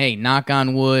again, hey, knock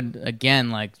on wood. Again,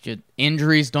 like,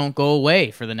 injuries don't go away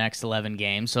for the next 11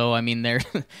 games. So I mean,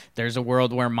 there's a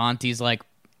world where Monty's like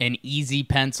an easy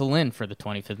pencil in for the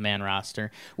 25th man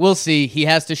roster. We'll see. He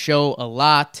has to show a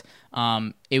lot.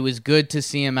 It was good to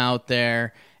see him out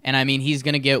there, and I mean, he's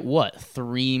gonna get what,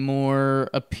 3 more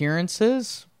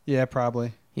appearances? Yeah,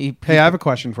 probably. Hey, Hey, I have a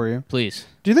question for you. please.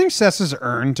 Do you think Cessa's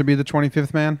earned to be the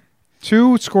 25th man?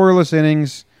 2 scoreless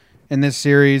innings in this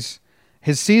series.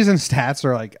 His season stats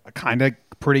are like kind of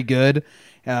pretty good.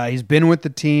 He's been with the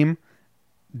team.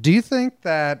 Do you think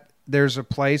that there's a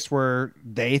place where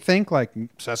they think like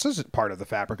Cessa's part of the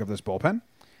fabric of this bullpen?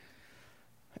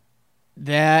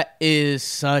 That is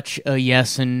such a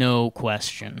yes and no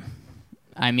question.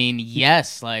 I mean,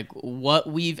 yes, like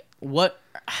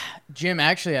Jim,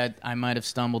 actually, I might have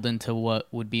stumbled into what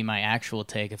would be my actual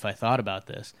take if I thought about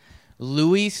this.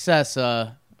 Luis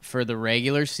Cessa, for the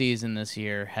regular season this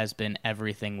year, has been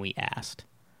everything we asked.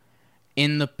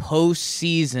 In the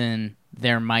postseason,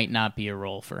 there might not be a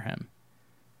role for him.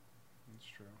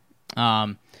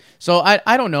 So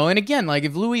I don't know. And again, like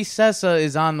if Luis Cessa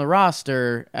is on the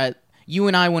roster, you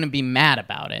and I wouldn't be mad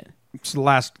about it. It's the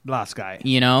last guy.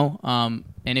 You know?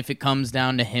 And if it comes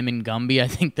down to him and Gumby, I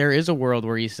think there is a world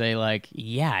where you say, like,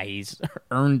 yeah, he's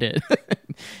earned it.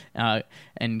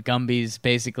 And Gumby's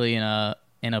basically in a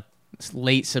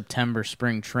late September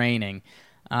spring training.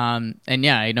 And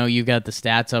yeah, I know you got the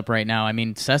stats up right now. I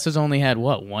mean, Cessa's only had,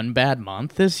 one bad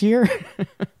month this year?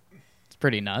 It's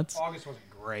pretty nuts. August wasn't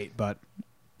great, but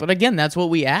again, that's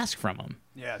what we ask from him.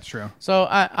 yeah, it's true. So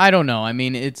I don't know. I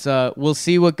mean, it's we'll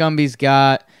see what Gumby's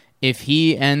got. If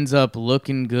he ends up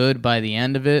looking good by the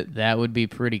end of it, that would be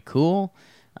pretty cool.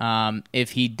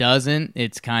 If he doesn't,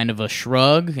 it's kind of a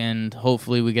shrug, and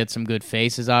hopefully we get some good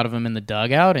faces out of him in the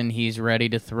dugout, and he's ready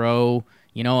to throw,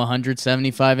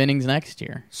 175 innings next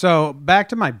year. So back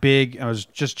to my I was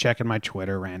just checking my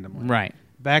Twitter randomly. Right.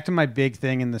 Back to my big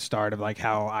thing in the start of like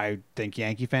how I think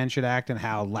Yankee fans should act and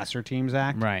how lesser teams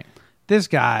act. Right. This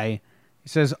guy, he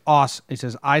says,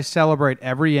 I celebrate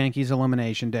every Yankees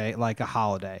elimination day like a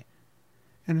holiday.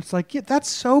 And it's like, yeah, that's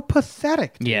so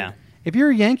pathetic. Dude. Yeah. If you're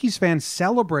a Yankees fan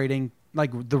celebrating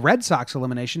like the Red Sox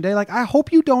elimination day, like I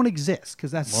hope you don't exist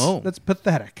because that's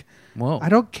pathetic. Whoa. I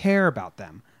don't care about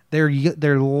them.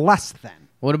 They're less than.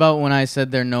 What about when I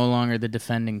said they're no longer the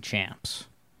defending champs?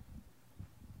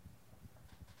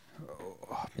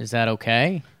 Is that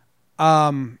okay?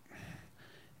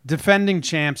 Defending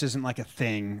champs isn't like a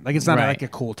thing. Like it's not Right. like a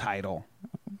cool title.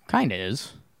 Kind of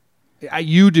is.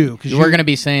 You do because We're going to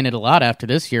be saying it a lot after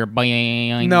this year.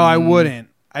 Bang. No, I wouldn't.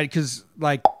 Because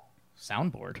like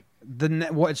Soundboard.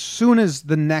 as soon as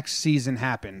the next season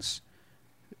happens,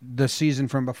 the season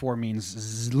from before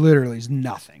means literally is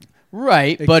nothing.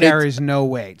 Right, It but carries no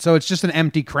weight. So it's just an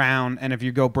empty crown. And if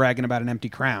you go bragging about an empty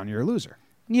crown, you're a loser.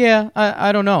 yeah,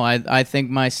 I don't know. I think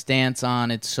my stance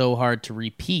on it's so hard to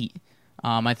repeat.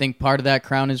 I think part of that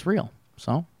crown is real.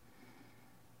 So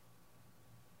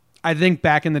I think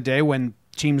back in the day when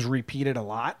teams repeated a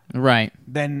lot, right.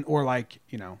 then or like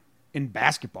in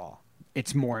basketball,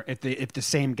 it's more if the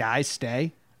same guys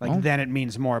stay, like then it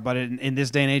means more. But in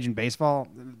this day and age in baseball,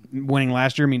 winning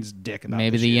last year means dick. About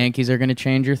Maybe this the year. Yankees are going to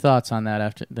change your thoughts on that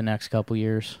after the next couple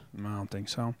years. I don't think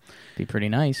so. Be pretty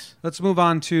nice. Let's move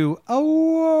on to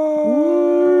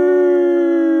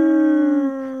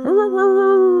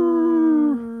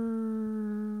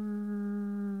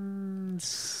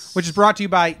which is brought to you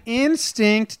by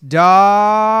Instinct Dog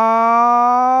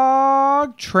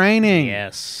Training.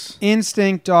 Yes.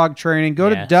 Instinct Dog Training. Go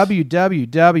Yes. to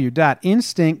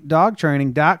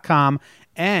www.instinctdogtraining.com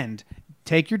and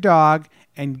take your dog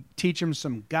and teach him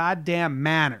some goddamn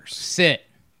manners. Sit.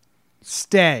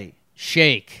 Stay.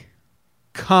 Shake.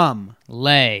 Come.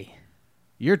 Lay.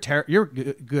 You're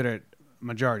good at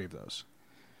majority of those.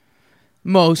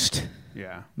 Most.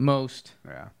 Yeah.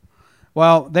 Yeah.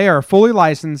 Well, they are fully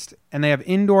licensed, and they have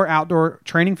indoor-outdoor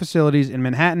training facilities in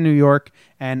Manhattan, New York,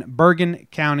 and Bergen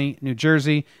County, New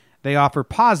Jersey. They offer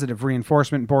positive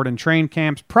reinforcement board and train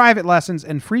camps, private lessons,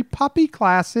 and free puppy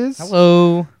classes.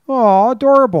 Hello. Oh,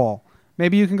 adorable.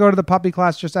 Maybe you can go to the puppy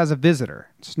class just as a visitor.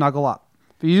 Snuggle up.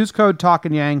 If you use code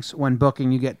TalkinYanks when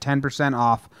booking, you get 10%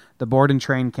 off the board and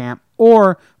train camp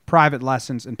or private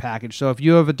lessons and package. So if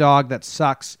you have a dog that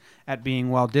sucks at being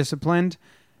well-disciplined,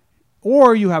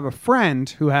 or you have a friend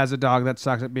who has a dog that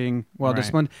sucks at being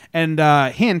well-disciplined, and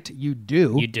hint, you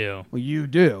do. You do. Well, you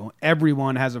do.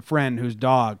 Everyone has a friend whose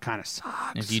dog kind of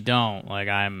sucks. If you don't, like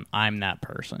I'm that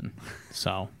person.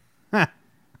 So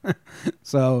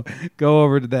So go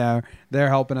over to there. They're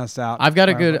helping us out. I've got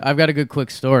a good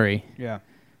quick story. Yeah.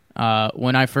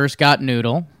 When I first got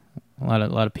Noodle, a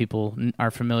lot of people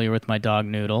are familiar with my dog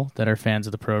Noodle that are fans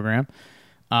of the program.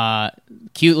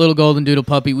 Cute little golden doodle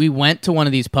puppy. We went to one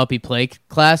of these puppy play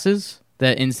classes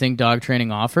that Instinct Dog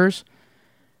Training offers.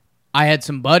 I had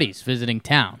some buddies visiting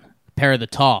town, a pair of the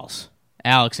talls,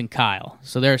 Alex and Kyle.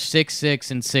 So they're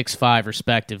 6'6" and 6'5"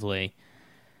 respectively.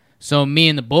 So me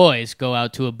and the boys go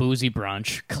out to a boozy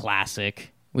brunch,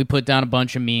 classic. We put down a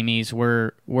bunch of memes.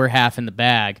 We're half in the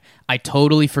bag. I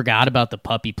totally forgot about the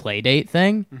puppy play date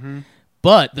thing. Mm-hmm.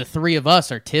 But the three of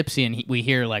us are tipsy, and we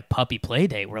hear, like, puppy play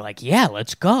date. We're like, yeah,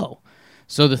 let's go.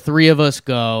 So the three of us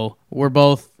go.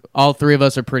 All three of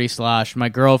us are pretty sloshed. My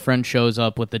girlfriend shows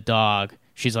up with the dog.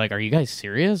 She's like, are you guys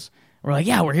serious? We're like,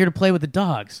 yeah, we're here to play with the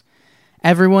dogs.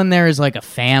 Everyone there is like a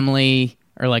family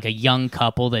or like a young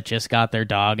couple that just got their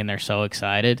dog, and they're so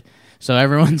excited. So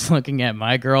everyone's looking at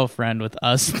my girlfriend with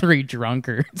us three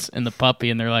drunkards and the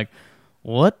puppy, and they're like,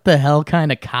 what the hell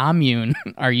kind of commune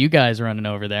are you guys running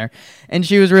over there? And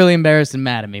she was really embarrassed and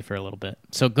mad at me for a little bit.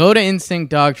 So go to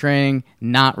Instinct Dog Training,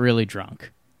 not really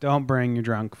drunk. Don't bring your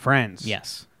drunk friends.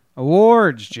 Yes.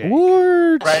 Awards, Jake.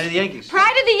 Pride of the Yankees.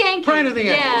 Pride of the Yankees. Pride of the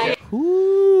Yankees.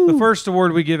 Yeah. The first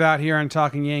award we give out here on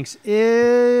Talking Yanks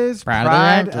is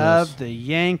Pride of the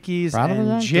Yankees. Pride of the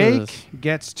And Yankees. Jake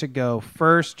gets to go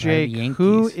first. Pride of Jake, the Yankees.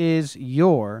 who is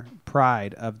your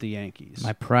Pride of the Yankees?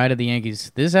 My Pride of the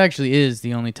Yankees. This actually is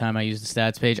the only time I use the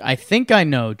stats page. I think I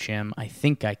know, Jim. I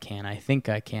think I can. I think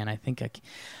I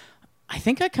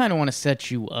kind of want to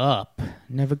set you up.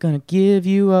 Never gonna give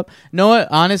you up. Know what?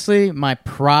 Honestly, my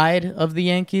pride of the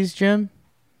Yankees, Jim,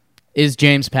 is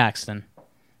James Paxton.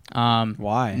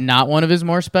 Why? Not one of his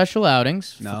more special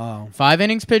outings. No. 5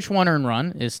 innings pitched, 1 earned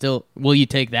run is still. Will you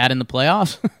take that in the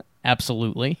playoffs?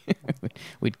 Absolutely.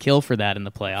 We'd kill for that in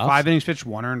the playoffs. 5 innings pitched,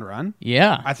 1 earned run.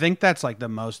 Yeah. I think that's like the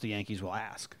most the Yankees will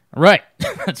ask. Right.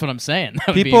 That's what I'm saying. That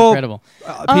would be People- incredible.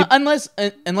 Unless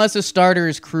a starter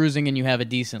is cruising and you have a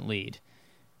decent lead.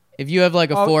 If you have like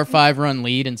a 4 or 5 run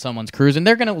lead and someone's cruising,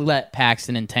 they're going to let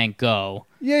Paxton and Tank go.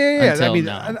 Yeah. Until I mean,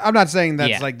 no. I'm not saying that's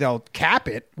Yeah. like they'll cap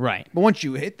it. Right. But once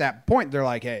you hit that point, they're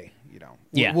like, hey,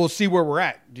 Yeah. we'll see where we're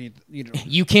at.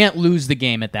 You can't lose the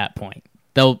game at that point.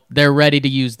 They're ready to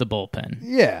use the bullpen.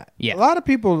 Yeah. Yeah. A lot of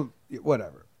people,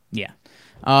 whatever. Yeah.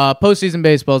 Postseason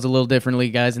baseball is a little differently,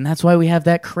 guys, and that's why we have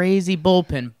that crazy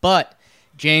bullpen. But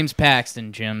James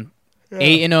Paxton, Jim,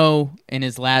 8-0 in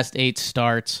his last 8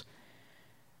 starts.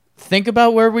 Think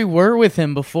about where we were with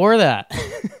him before that.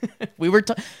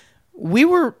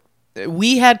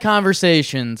 We had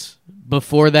conversations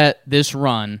before this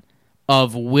run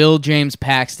of will James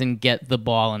Paxton get the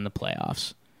ball in the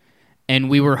playoffs? And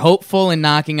we were hopeful and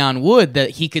knocking on wood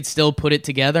that he could still put it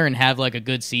together and have like a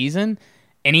good season.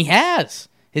 And he has.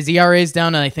 His ERA is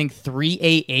down to, I think,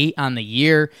 3.88 on the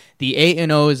year. The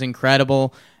 8-0 is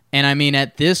incredible. And I mean,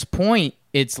 at this point,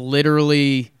 it's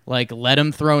literally like let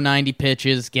him throw 90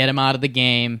 pitches, get him out of the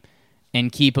game,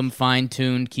 and keep him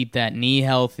fine-tuned, keep that knee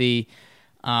healthy.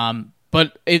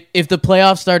 But if the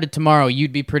playoffs started tomorrow,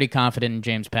 you'd be pretty confident in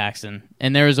James Paxton.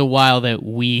 And there was a while that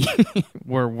we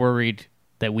were worried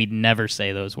that we'd never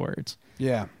say those words.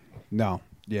 Yeah. No.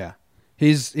 Yeah.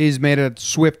 He's made a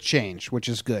swift change, which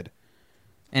is good.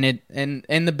 And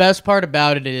the best part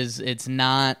about it is it's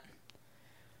not.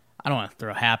 I don't want to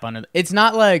throw hap on it. It's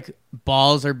not like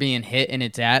balls are being hit and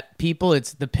it's at people.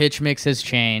 It's the pitch mix has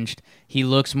changed. He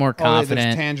looks more confident.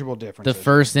 There's tangible differences. The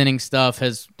first inning stuff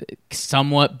has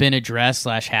somewhat been addressed /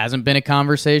 hasn't been a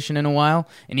conversation in a while.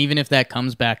 And even if that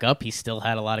comes back up, he still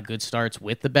had a lot of good starts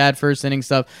with the bad first inning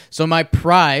stuff. So my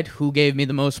pride, who gave me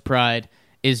the most pride,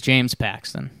 is James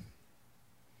Paxton.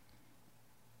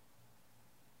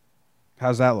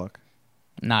 How's that look?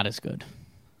 Not as good.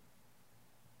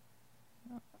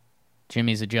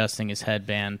 Jimmy's adjusting his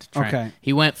headband. Okay.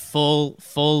 He went full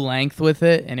length with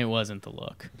it, and it wasn't the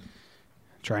look.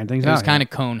 Trying things It out. was kind of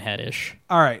cone-headish.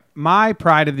 All right. My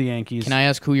Pride of the Yankees. Can I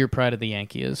ask who your pride of the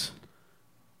Yankee is?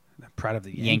 Pride of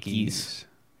the Yankees.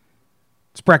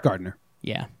 It's Brett Gardner.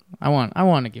 Yeah. I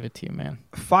want to give it to you, man.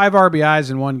 5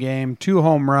 RBIs in one game, 2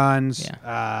 home runs.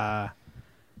 Yeah.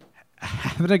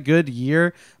 Having a good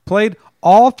year. Played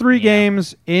all 3 Yeah.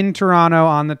 games in Toronto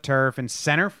on the turf in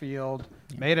center field.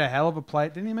 Made a hell of a play.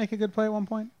 Didn't he make a good play at one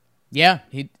point? Yeah,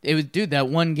 that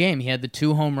one game. He had the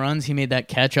 2 home runs. He made that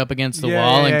catch up against the Yeah,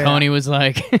 wall, yeah, and Coney was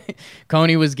like,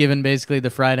 Coney was given basically the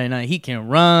Friday night. He can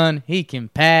run, he can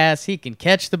pass, he can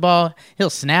catch the ball, he'll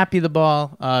snap you the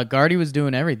ball. Gardy was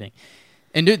doing everything.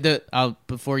 And dude,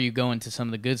 before you go into some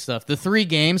of the good stuff, the 3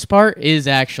 games part is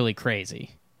actually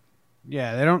crazy.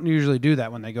 Yeah, they don't usually do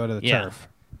that when they go to the Yeah. turf.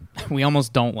 We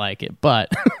almost don't like it,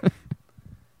 but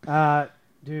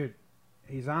Dude,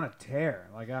 he's on a tear.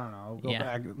 Like, I don't know. Go Yeah.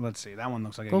 back. Let's see. That one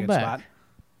looks like a Go good back. spot.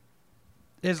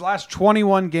 His last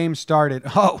 21 games started.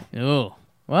 Oh, oh,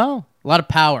 well, a lot of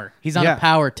power. He's on Yeah. a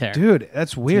power tear. dude,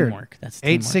 that's weird. Teamwork. That's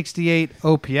teamwork. 868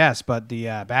 OPS, but the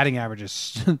batting average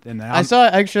is in the I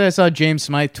saw James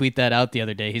Smythe tweet that out the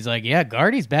other day. He's like, yeah,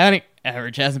 Gardy's batting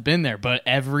average hasn't been there, but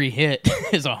every hit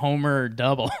is a homer or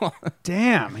double.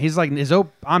 Damn, he's like his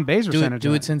on base percentage.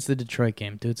 Do it since the Detroit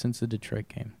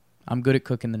game. I'm good at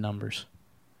cooking the numbers.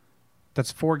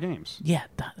 That's 4 games. Yeah,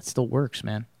 that still works,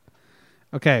 man.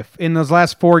 Okay, in those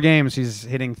last 4 games, he's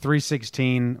hitting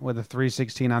 316 with a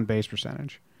 316 on base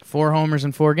percentage. 4 homers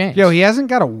in 4 games. Yo, he hasn't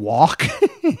got a walk.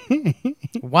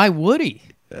 Why would he?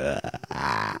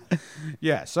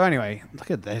 Yeah, so anyway, look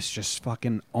at this. Just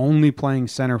fucking only playing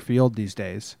center field these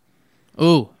days.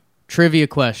 Ooh, trivia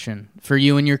question for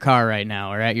you in your car right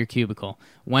now or at your cubicle.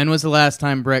 When was the last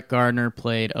time Brett Gardner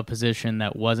played a position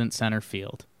that wasn't center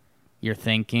field? You're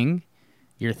thinking,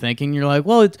 you're like,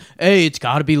 well, it's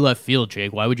got to be left field,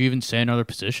 Jake. Why would you even say another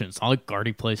position? It's not like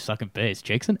Gardy plays second base.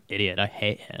 Jake's an idiot. I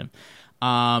hate him.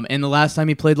 And the last time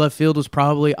he played left field was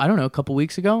probably, I don't know, a couple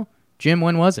weeks ago. Jim,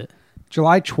 when was it?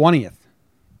 July 20th.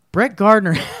 Brett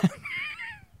Gardner.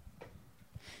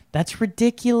 That's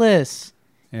ridiculous.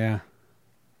 Yeah.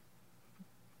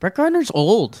 Brett Gardner's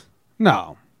old.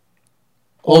 No.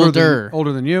 Older.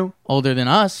 Older than you. Older than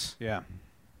us. Yeah.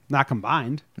 Not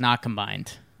combined. Not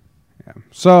combined. Yeah.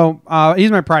 So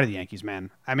he's my pride of the Yankees,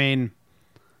 man. I mean,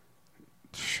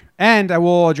 and I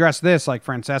will address this. Like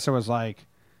Francesa was like,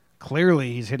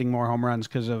 clearly he's hitting more home runs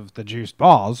because of the juiced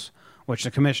balls, which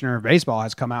the commissioner of baseball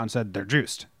has come out and said they're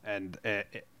juiced. And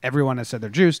everyone has said they're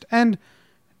juiced. And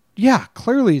yeah,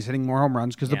 clearly he's hitting more home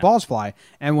runs because the balls fly.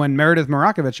 And when Meredith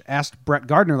Marakovich asked Brett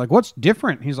Gardner, like, what's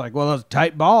different? He's like, well, those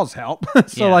tight balls help.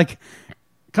 So, like,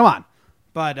 come on.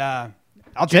 But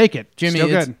I'll take it. Jimmy, Still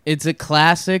good. It's a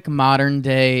classic modern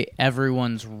day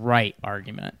everyone's right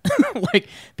argument. Like,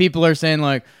 people are saying,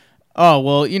 like, oh,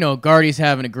 well, you know, Gardy's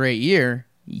having a great year.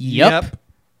 Yep.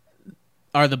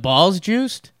 Are the balls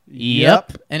juiced?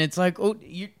 Yep. And it's like, oh,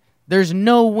 there's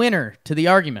no winner to the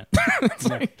argument. It's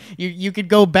like you could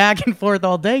go back and forth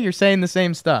all day. You're saying the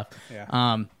same stuff.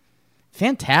 Yeah.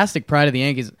 Fantastic pride of the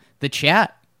Yankees. The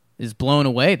chat is blown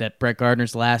away that Brett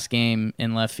Gardner's last game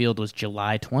in left field was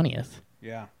July 20th.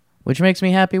 Yeah. Which makes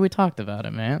me happy we talked about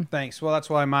it, man. Thanks. Well, that's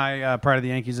why my pride of the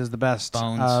Yankees is the best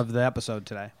Bones. of the episode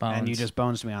today. Bones. And you just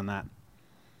bones me on that.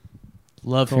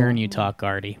 Love hearing you talk,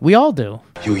 Gardy. We all do.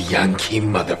 You Yankee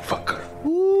motherfucker.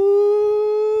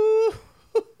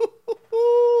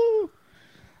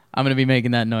 I'm going to be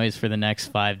making that noise for the next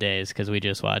 5 days because we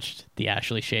just watched the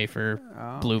Ashley Schaefer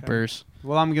bloopers.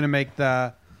 Well, I'm going to make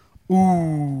the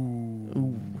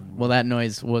ooh. Well, that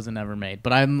noise wasn't ever made,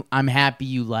 but I'm happy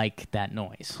you like that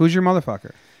noise. Who's your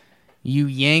motherfucker? You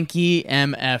Yankee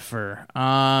MFer.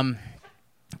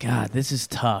 God, this is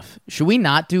tough. Should we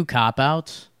not do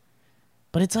cop-outs?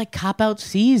 But it's like cop-out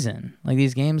season. Like,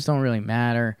 these games don't really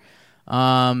matter.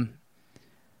 My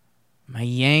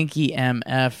Yankee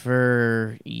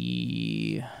MFer.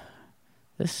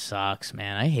 This sucks,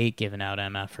 man. I hate giving out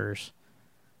MFers.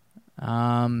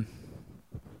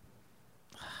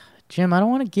 Jim, I don't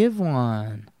want to give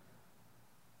one.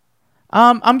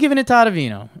 I'm giving it to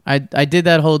Ottavino. I did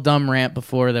that whole dumb rant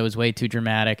before that was way too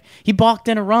dramatic. He balked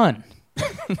in a run.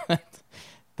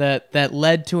 That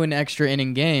led to an extra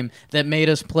inning game that made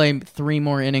us play 3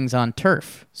 more innings on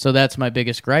turf. So that's my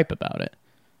biggest gripe about it.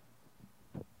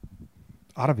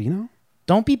 Ottavino?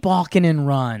 Don't be balking in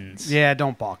runs. Yeah,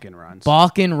 don't balk in runs.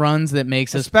 Balk in runs that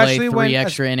makes us play Especially 3 when-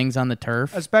 extra innings on the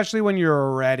turf. Especially when you're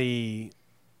already,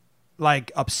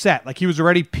 like, upset. Like, he was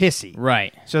already pissy.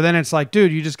 Right. So then it's like,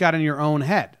 dude, you just got in your own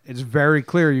head. It's very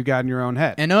clear you got in your own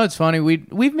head. I know it's funny.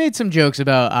 We've made some jokes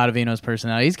about Ottavino's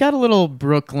personality. He's got a little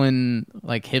Brooklyn,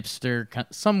 like, hipster,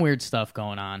 some weird stuff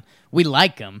going on. We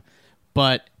like him,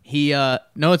 but he,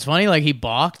 no, it's funny. Like, he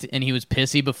balked and he was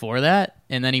pissy before that,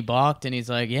 and then he balked and he's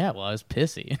like, yeah, well, I was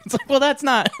pissy. And it's like, well, that's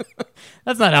not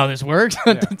how this works.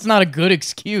 Yeah. It's not a good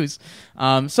excuse.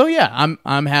 So yeah,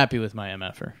 I'm happy with my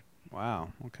MFer. Wow.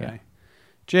 Okay. Yeah.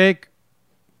 Jake,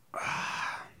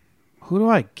 who do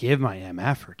I give my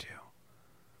MFer to?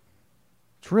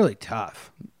 It's really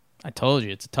tough. I told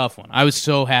you it's a tough one. I was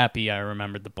so happy I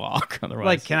remembered the balk. Otherwise,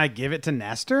 Like, can I give it to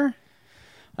Nestor?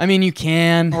 I mean, you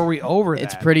can. Or are we over that?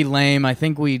 It's pretty lame. I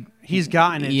think He's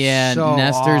gotten it Yeah, so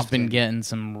Nestor's often. been getting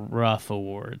some rough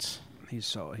awards.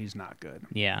 He's not good.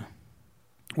 Yeah.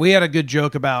 We had a good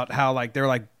joke about how, like, they're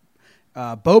like,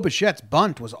 Bo Bichette's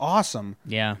bunt was awesome.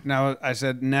 Yeah. Now, I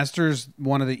said Nestor's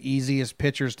one of the easiest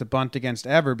pitchers to bunt against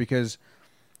ever because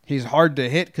he's hard to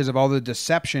hit because of all the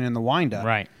deception in the windup.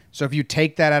 Right. So if you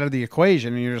take that out of the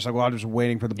equation and you're just like, well, I'm just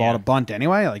waiting for the ball Yeah. to bunt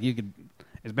anyway, like,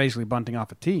 it's basically bunting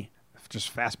off a tee.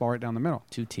 Just fastball right down the middle.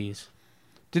 2 T's.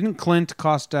 Didn't Clint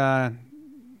cost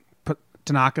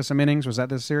Tanaka some innings? Was that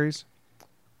this series?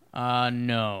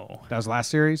 No. That was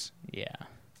last series? Yeah.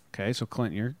 Okay, so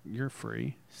Clint, you're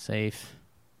free. Safe.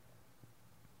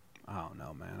 Oh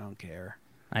no, man, I don't care.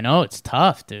 I know it's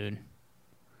tough, dude.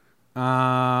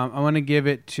 I want to give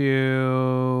it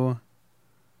to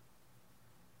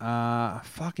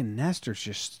fucking Nestor's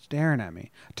just staring at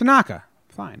me. Tanaka,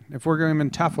 fine. If we're going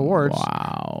to tough awards,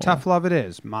 Wow. tough love it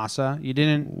is. Masa, you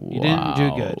didn't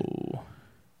do good.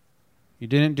 You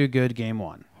didn't do good game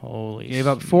 1. Holy Gave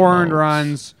up 4 earned smokes.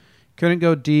 runs, couldn't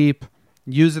go deep,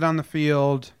 use it on the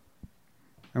field,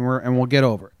 and we'll get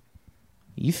over it.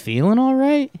 You feeling all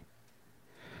right?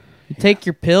 You take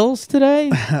your pills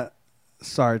today?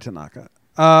 Sorry, Tanaka.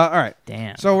 All right.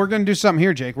 Damn. So we're gonna do something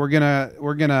here, Jake. We're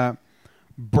gonna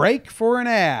break for an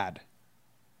ad.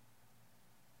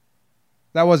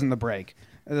 That wasn't the break,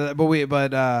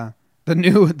 but the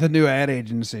new ad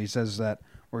agency says that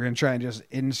We're going to try and just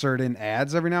insert in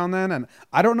ads every now and then. And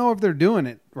I don't know if they're doing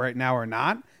it right now or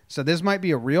not. So this might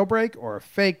be a real break or a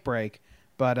fake break.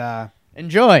 But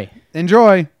Enjoy.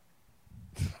 enjoy.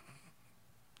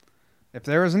 If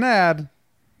there is an ad,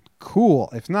 cool.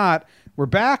 If not, we're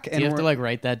back. Do And you have to we're-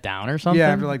 write that down or something? Yeah,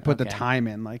 I have to put the Okay. time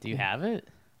in. Do you have it?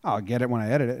 I'll get it when I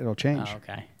edit it. It'll change. Oh,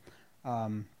 okay.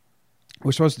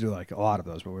 We're supposed to do a lot of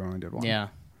those, but we only did one. Yeah.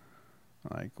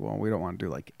 We don't want to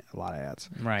do a lot of ads.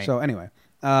 Right. So anyway,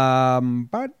 but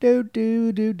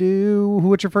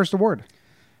what's your first award?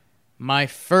 My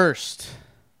first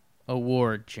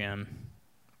award, Jim.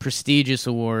 Prestigious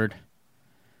award.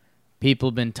 People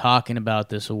have been talking about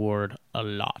this award a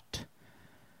lot.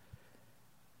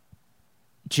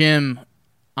 Jim,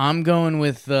 I'm going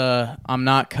with the I'm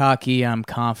Not Cocky, I'm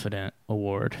Confident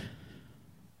award.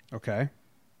 Okay.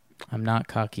 I'm not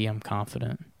cocky, I'm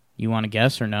confident. You want to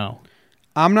guess or no?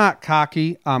 I'm not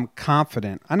cocky. I'm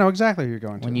confident. I know exactly who you're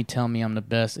going to. When you tell me I'm the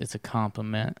best, it's a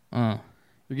compliment. You're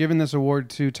giving this award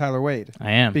to Tyler Wade.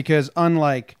 I am. Because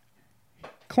unlike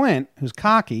Clint, who's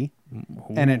cocky,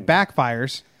 and it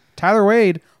backfires, Tyler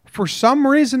Wade, for some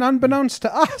reason unbeknownst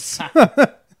to us,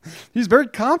 he's very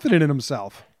confident in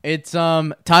himself. It's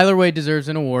Tyler Wade deserves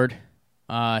an award.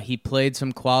 He played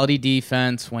some quality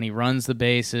defense when he runs the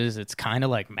bases. It's kind of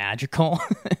like magical.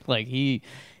 Like he's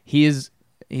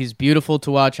beautiful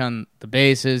to watch on the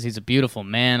bases. He's a beautiful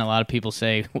man. A lot of people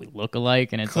say we look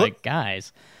alike, and it's like,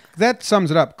 guys. That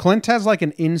sums it up. Clint has like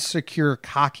an insecure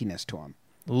cockiness to him.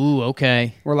 Ooh,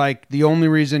 okay. Where like the only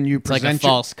reason you It's like present a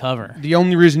false cover. the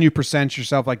only reason you present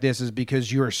yourself like this is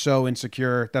because you are so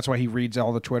insecure. That's why he reads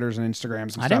all the Twitters and Instagrams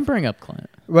and stuff. I didn't bring up Clint,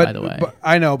 But, by the way. but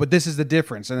I know, but this is the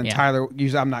difference. And then Yeah. Tyler,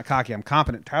 I'm not cocky, I'm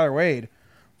confident. Tyler Wade,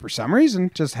 for some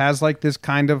reason, just has like this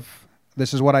kind of,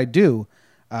 this is what I do.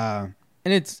 And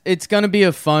it's going to be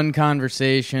a fun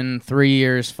conversation, 3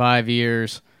 years, 5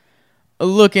 years.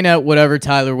 Looking at whatever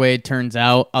Tyler Wade turns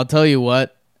out, I'll tell you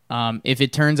what, if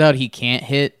it turns out he can't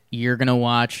hit, you're going to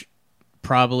watch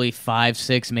probably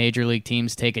 5-6 major league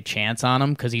teams take a chance on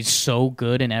him because he's so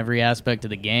good in every aspect of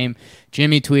the game.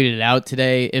 Jimmy tweeted it out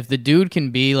today. If the dude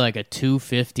can be like a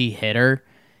 250 hitter,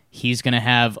 he's going to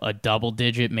have a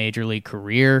double-digit major league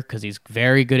career because he's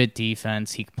very good at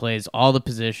defense. He plays all the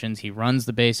positions. He runs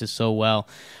the bases so well.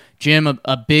 Jim,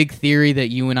 a big theory that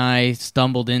you and I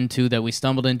stumbled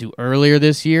into earlier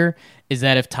this year, is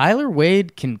that if Tyler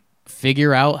Wade can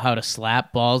figure out how to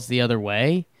slap balls the other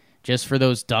way, just for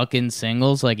those duck-in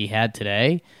singles like he had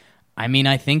today, I mean,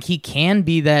 I think he can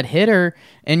be that hitter.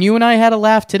 And you and I had a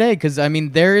laugh today because, I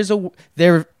mean,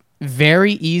 there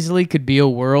very easily could be a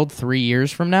world 3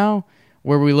 years from now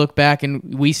where we look back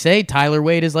and we say Tyler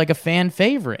Wade is like a fan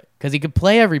favorite because he could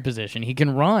play every position. He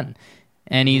can run.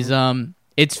 And he's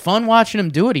it's fun watching him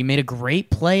do it. He made a great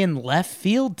play in left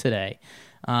field today.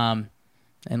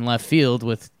 In left field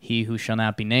with he who shall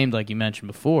not be named, like you mentioned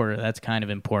before. That's kind of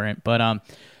important. But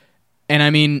and I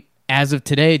mean, as of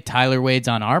today, Tyler Wade's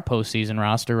on our postseason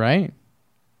roster, right?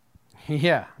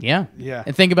 Yeah. Yeah. Yeah.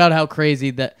 And think about how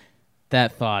crazy that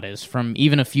thought is from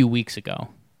even a few weeks ago.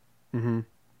 Mm-hmm.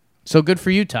 So good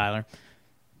for you, Tyler.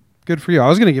 Good for you. I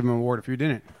was going to give him an award if you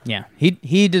didn't. Yeah,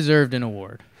 he deserved an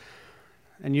award.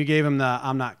 And you gave him the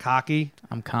I'm not cocky.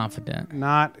 I'm confident.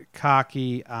 Not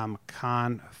cocky, I'm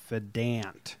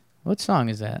confident. What song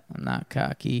is that? I'm not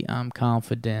cocky. I'm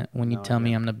confident. When you tell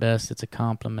me I'm the best, it's a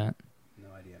compliment.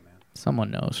 No idea, man. Someone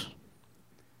knows.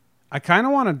 I kind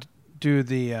of want to do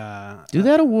the... Do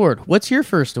that award. What's your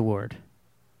first award?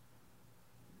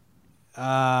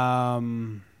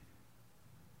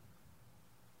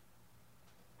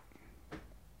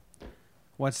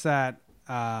 What's that?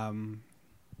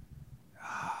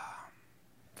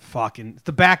 Fucking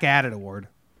the Back at It award.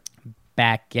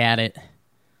 Back at it.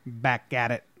 Back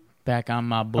at it. Back on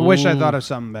my I bull. wish I thought of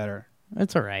something better.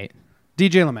 That's all right.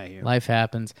 DJ LeMahieu. Life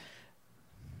happens.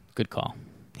 Good call.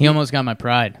 He almost got my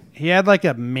pride. He had like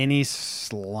a mini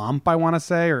slump, I want to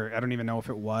say, or I don't even know if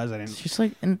it was. I didn't. It's just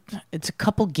like, and it's a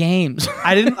couple games.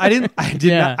 I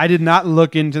Yeah. did not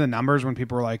look into the numbers when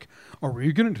people were like, "Are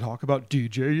we going to talk about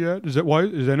DJ yet? Is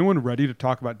anyone ready to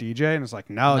talk about DJ?" And it's like,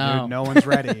 no. Dude, no one's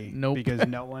ready. Nope. Because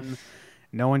no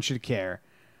one should care.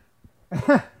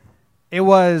 It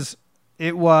was.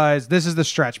 This is the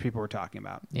stretch people were talking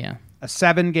about. Yeah. A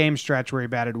 7-game stretch where he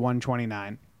batted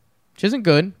 129. Which isn't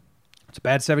good. It's a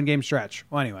bad 7-game stretch.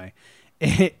 Well, anyway,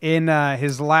 in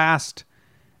his last,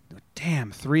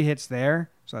 3 hits there.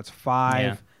 So that's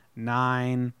 5,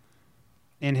 9.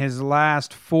 In his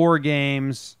last 4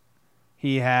 games,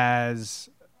 he has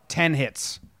 10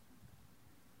 hits.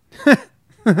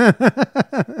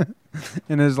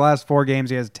 In his last 4 games,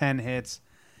 he has 10 hits.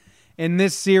 In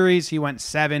this series, he went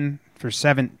 7 for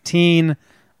 17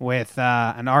 with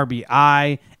an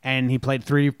RBI, and he played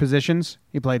 3 positions.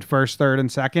 He played first, third,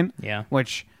 and second. Yeah.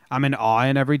 Which I'm in awe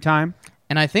in every time.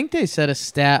 And I think they said a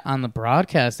stat on the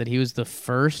broadcast that he was the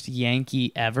first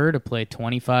Yankee ever to play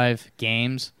 25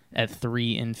 games at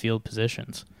 3 infield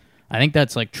positions. I think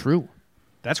that's like true.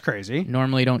 That's crazy.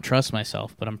 Normally don't trust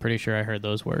myself, but I'm pretty sure I heard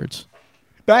those words.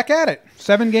 Back at it.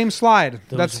 7-game slide.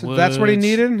 Those That's what he words.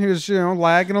 needed. He was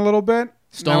lagging a little bit.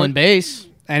 Stolen base.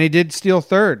 And he did steal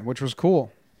third, which was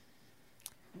cool.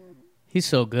 He's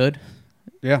so good.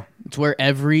 Yeah. It's where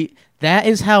that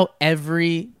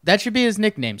should be his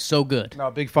nickname, so good.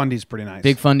 No, Big Fundy's pretty nice.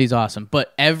 Big Fundy's awesome.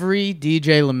 But every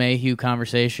DJ LeMahieu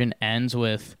conversation ends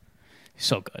with, he's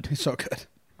so good. He's so good.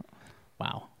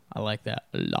 Wow. I like that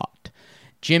a lot.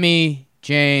 Jimmy,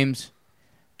 James,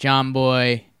 John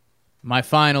Boy, my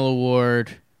final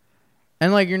award.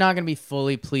 And, you're not going to be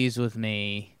fully pleased with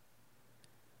me.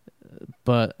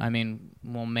 But,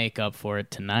 we'll make up for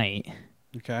it tonight.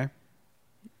 Okay.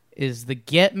 Is the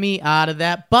Get Me Out of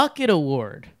That Bucket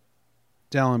Award.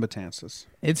 Dellin Betances.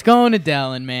 It's going to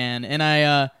Dellin, man.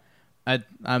 And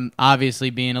I'm obviously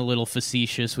being a little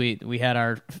facetious. We had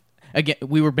our... Again,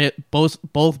 we were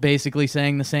both basically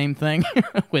saying the same thing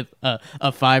with a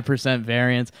 5%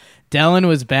 variance. Dellin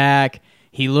was back.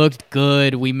 He looked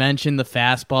good. We mentioned the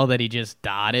fastball that he just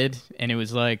dotted, and it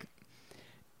was like...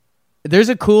 There's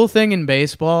a cool thing in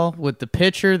baseball with the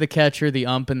pitcher, the catcher, the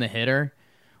ump, and the hitter.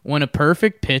 When a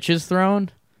perfect pitch is thrown,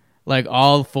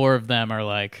 all 4 of them are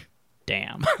like,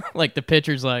 damn. The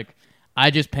pitcher's like,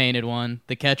 I just painted one.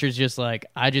 The catcher's just like,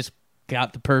 I just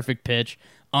got the perfect pitch.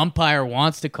 Umpire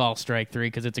wants to call strike 3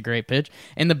 because it's a great pitch.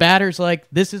 And the batter's like,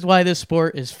 this is why this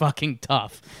sport is fucking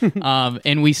tough.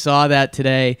 And we saw that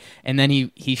today. And then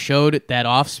he showed that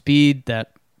off speed,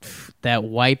 that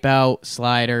wipeout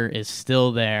slider is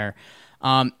still there.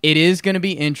 It is going to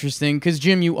be interesting because,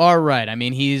 Jim, you are right.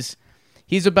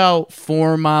 He's about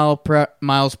 4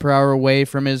 miles per hour away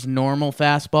from his normal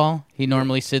fastball. He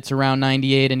normally sits around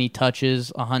 98 and he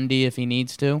touches 100 if he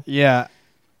needs to. Yeah.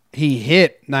 He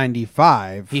hit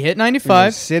 95. He hit He 95.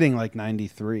 was sitting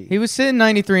 93. He was sitting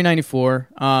 93, 94.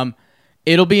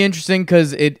 It'll be interesting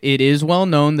because it is well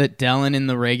known that Dellin in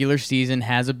the regular season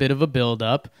has a bit of a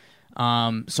buildup.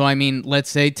 So, let's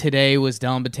say today was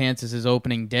Dellin Betances'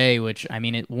 opening day, which,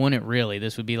 it wouldn't really.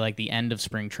 This would be the end of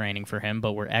spring training for him,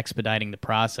 but we're expediting the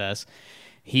process.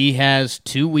 He has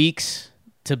 2 weeks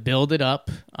to build it up.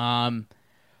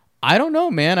 I don't know,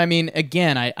 man.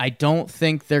 Again, I don't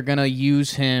think they're going to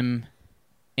use him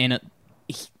in a...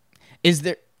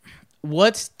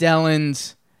 What's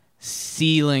Dellin's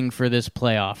ceiling for this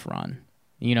playoff run?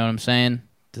 You know what I'm saying?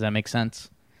 Does that make sense?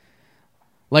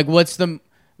 What's the...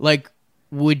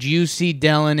 would you see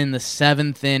Dellin in the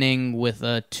 7th inning with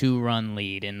a 2-run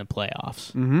lead in the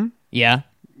playoffs? Mm-hmm. Yeah?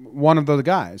 One of those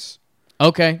guys.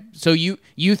 Okay, so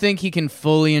you think he can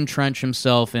fully entrench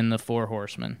himself in the 4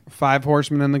 horsemen? 5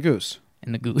 horsemen and the goose.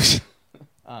 And the goose.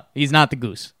 He's not the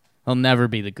goose. He'll never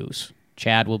be the goose.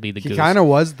 Chad will be the goose. He kind of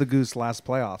was the goose last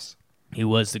playoffs. He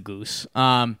was the goose.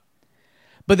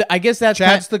 But I guess that's...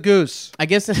 Chad's the goose. I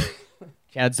guess...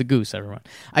 Chad's the goose, everyone.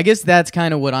 I guess that's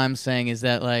kind of what I'm saying is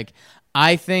that,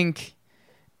 I think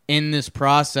in this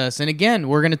process, and again,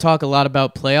 we're going to talk a lot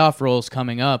about playoff roles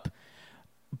coming up,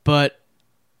 but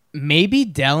maybe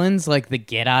Dellin's the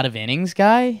get out of innings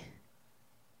guy.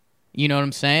 You know what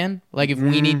I'm saying? If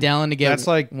we need Dellin to get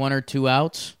that's 1 or 2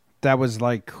 outs. That was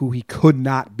who he could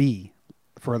not be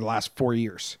for the last 4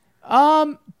 years.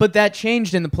 But that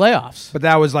changed in the playoffs. But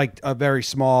that was a very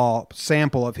small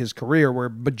sample of his career, where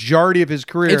majority of his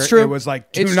career It's true. it was do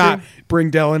It's not true. bring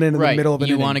Dellin in the middle of an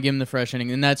You inning. want to give him the fresh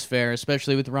inning, and that's fair,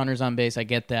 especially with runners on base. I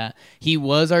get that. He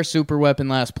was our super weapon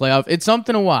last playoff. It's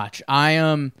something to watch.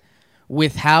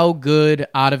 With how good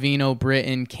Ottavino,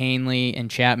 Britton, Canely,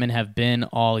 and Chapman have been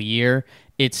all year,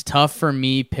 it's tough for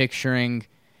me picturing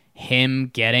him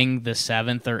getting the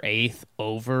 7th or 8th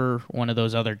over one of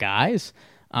those other guys.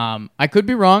 I could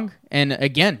be wrong. And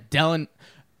again, Dellin,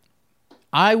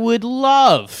 I would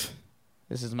love...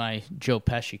 This is my Joe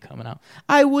Pesci coming out.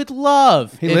 I would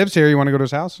love... He lives here. You want to go to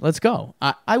his house? Let's go.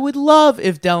 I would love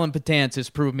if Dellin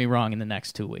Betances proved me wrong in the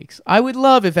next 2 weeks. I would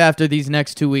love if after these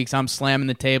next 2 weeks I'm slamming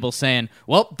the table saying,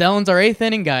 well, Dellin's our 8th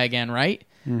inning guy again, right?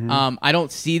 Mm-hmm. I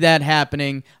don't see that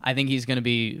happening. I think he's going to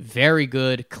be very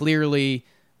good, clearly,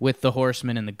 with the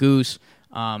Horseman and the Goose.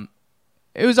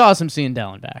 It was awesome seeing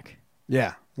Dellin back.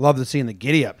 Yeah. Love to seeing the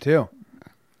giddy up, too.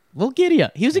 Little giddy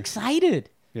up. He was excited.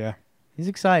 Yeah. He's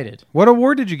excited. What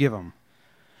award did you give him?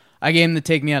 I gave him the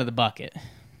Take Me Out of the Bucket.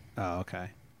 Oh,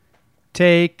 okay.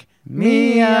 Take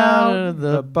me out of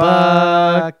the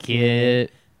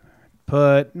bucket.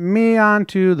 Put me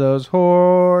onto those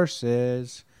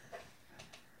horses.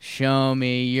 Show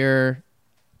me your...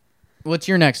 What's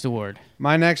your next award?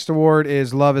 My next award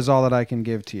is Love Is All That I Can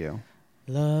Give to You.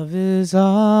 Love is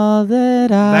all that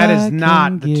That I is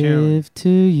not can the tune. give to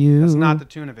you. That's not the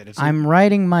tune of it. It's I'm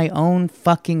writing my own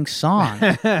fucking song.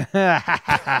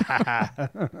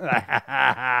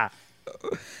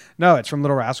 No, it's from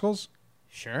Little Rascals.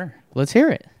 Sure. Let's hear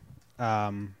it.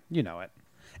 You know it.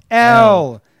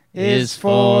 L is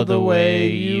for the way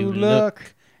you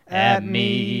look at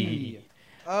me.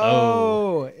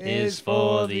 O is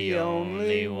for the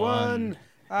only one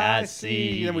I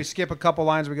see. Then we skip a couple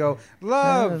lines. We go,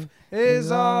 love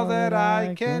is all that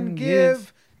I can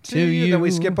give to you. Then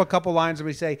we skip a couple lines and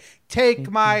we say,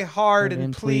 take my heart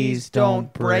and please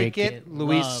don't break it.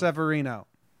 Luis Severino.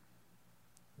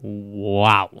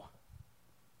 Wow.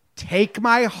 Take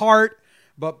my heart,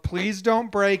 but please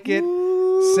don't break it.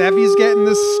 Sevy's getting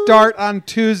the start on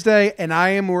Tuesday, and I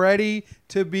am ready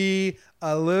to be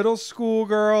a little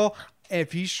schoolgirl.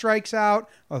 If he strikes out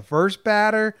a first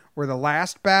batter or the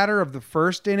last batter of the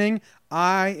first inning,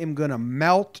 I am going to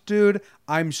melt, dude.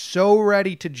 I'm so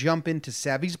ready to jump into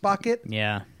Sevy's bucket.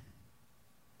 Yeah.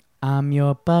 I'm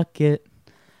your bucket.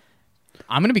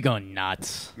 I'm going to be going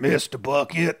nuts. Mr.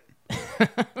 Bucket,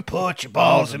 put your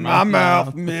balls in my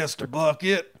mouth, Mr.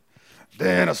 Bucket.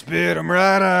 Then I spit them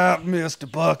right out,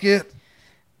 Mr. Bucket.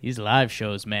 These live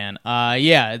shows, man.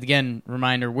 Yeah, again,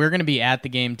 reminder, we're going to be at the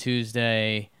game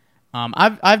Tuesday.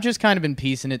 I've just kind of been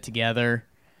piecing it together.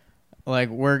 Like,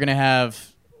 we're going to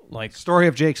have, like... Story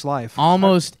of Jake's life.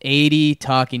 Almost 80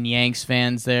 Talking Yanks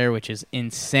fans there, which is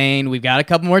insane. We've got a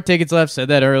couple more tickets left. Said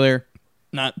that earlier.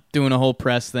 Not doing a whole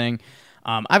press thing.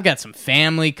 I've got some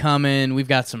family coming. We've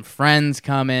got some friends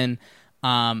coming.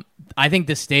 I think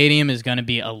the stadium is going to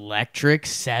be electric.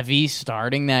 Sevy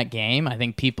starting that game. I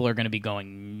think people are going to be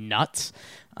going nuts.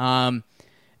 And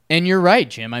you're right,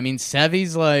 Jim. I mean,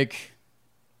 Sevy's like,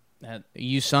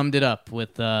 you summed it up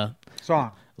with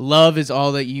Song. Love is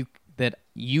all that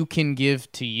you can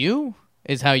give to you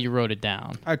is how you wrote it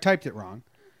down. I typed it wrong.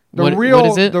 What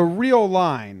is it? The real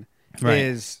line Right.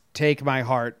 is take my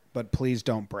heart, but please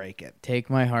don't break it. Take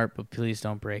my heart, but please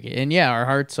don't break it. And yeah, our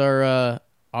hearts are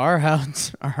our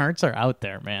hearts are out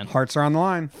there, man. Hearts are on the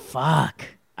line. Fuck.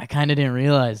 I kind of didn't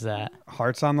realize that.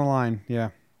 Hearts on the line. Yeah.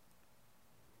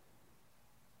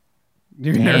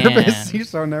 You're Damn. nervous. You're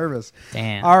so nervous.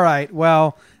 Damn. All right.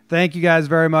 Well, thank you guys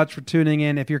very much for tuning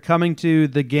in. If you're coming to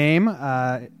the game,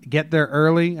 get there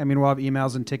early. I mean, we'll have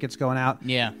emails and tickets going out.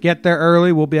 Yeah. Get there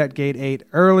early. We'll be at Gate 8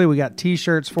 early. We got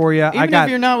T-shirts for you. Even if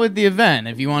you're not with the event,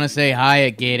 if you want to say hi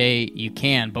at Gate 8, you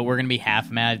can, but we're going to be half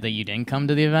mad that you didn't come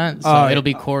to the event. So it'll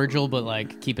be cordial, but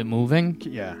like keep it moving.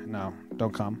 Yeah. No,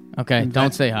 don't come. Okay,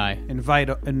 don't say hi. Invite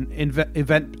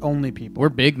event only people. We're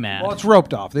big mad. Well, it's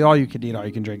roped off. The all you can eat, all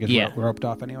you can drink is Yeah. roped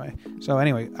off anyway. So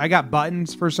anyway, I got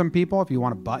buttons for some people if you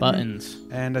want a button. Buttons.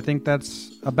 And I think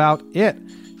that's about it.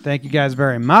 Thank you guys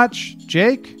very much.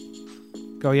 Jake,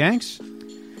 go Yanks.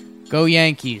 Go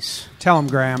Yankees. Tell them,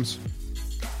 Grams.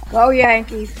 Go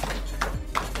Yankees.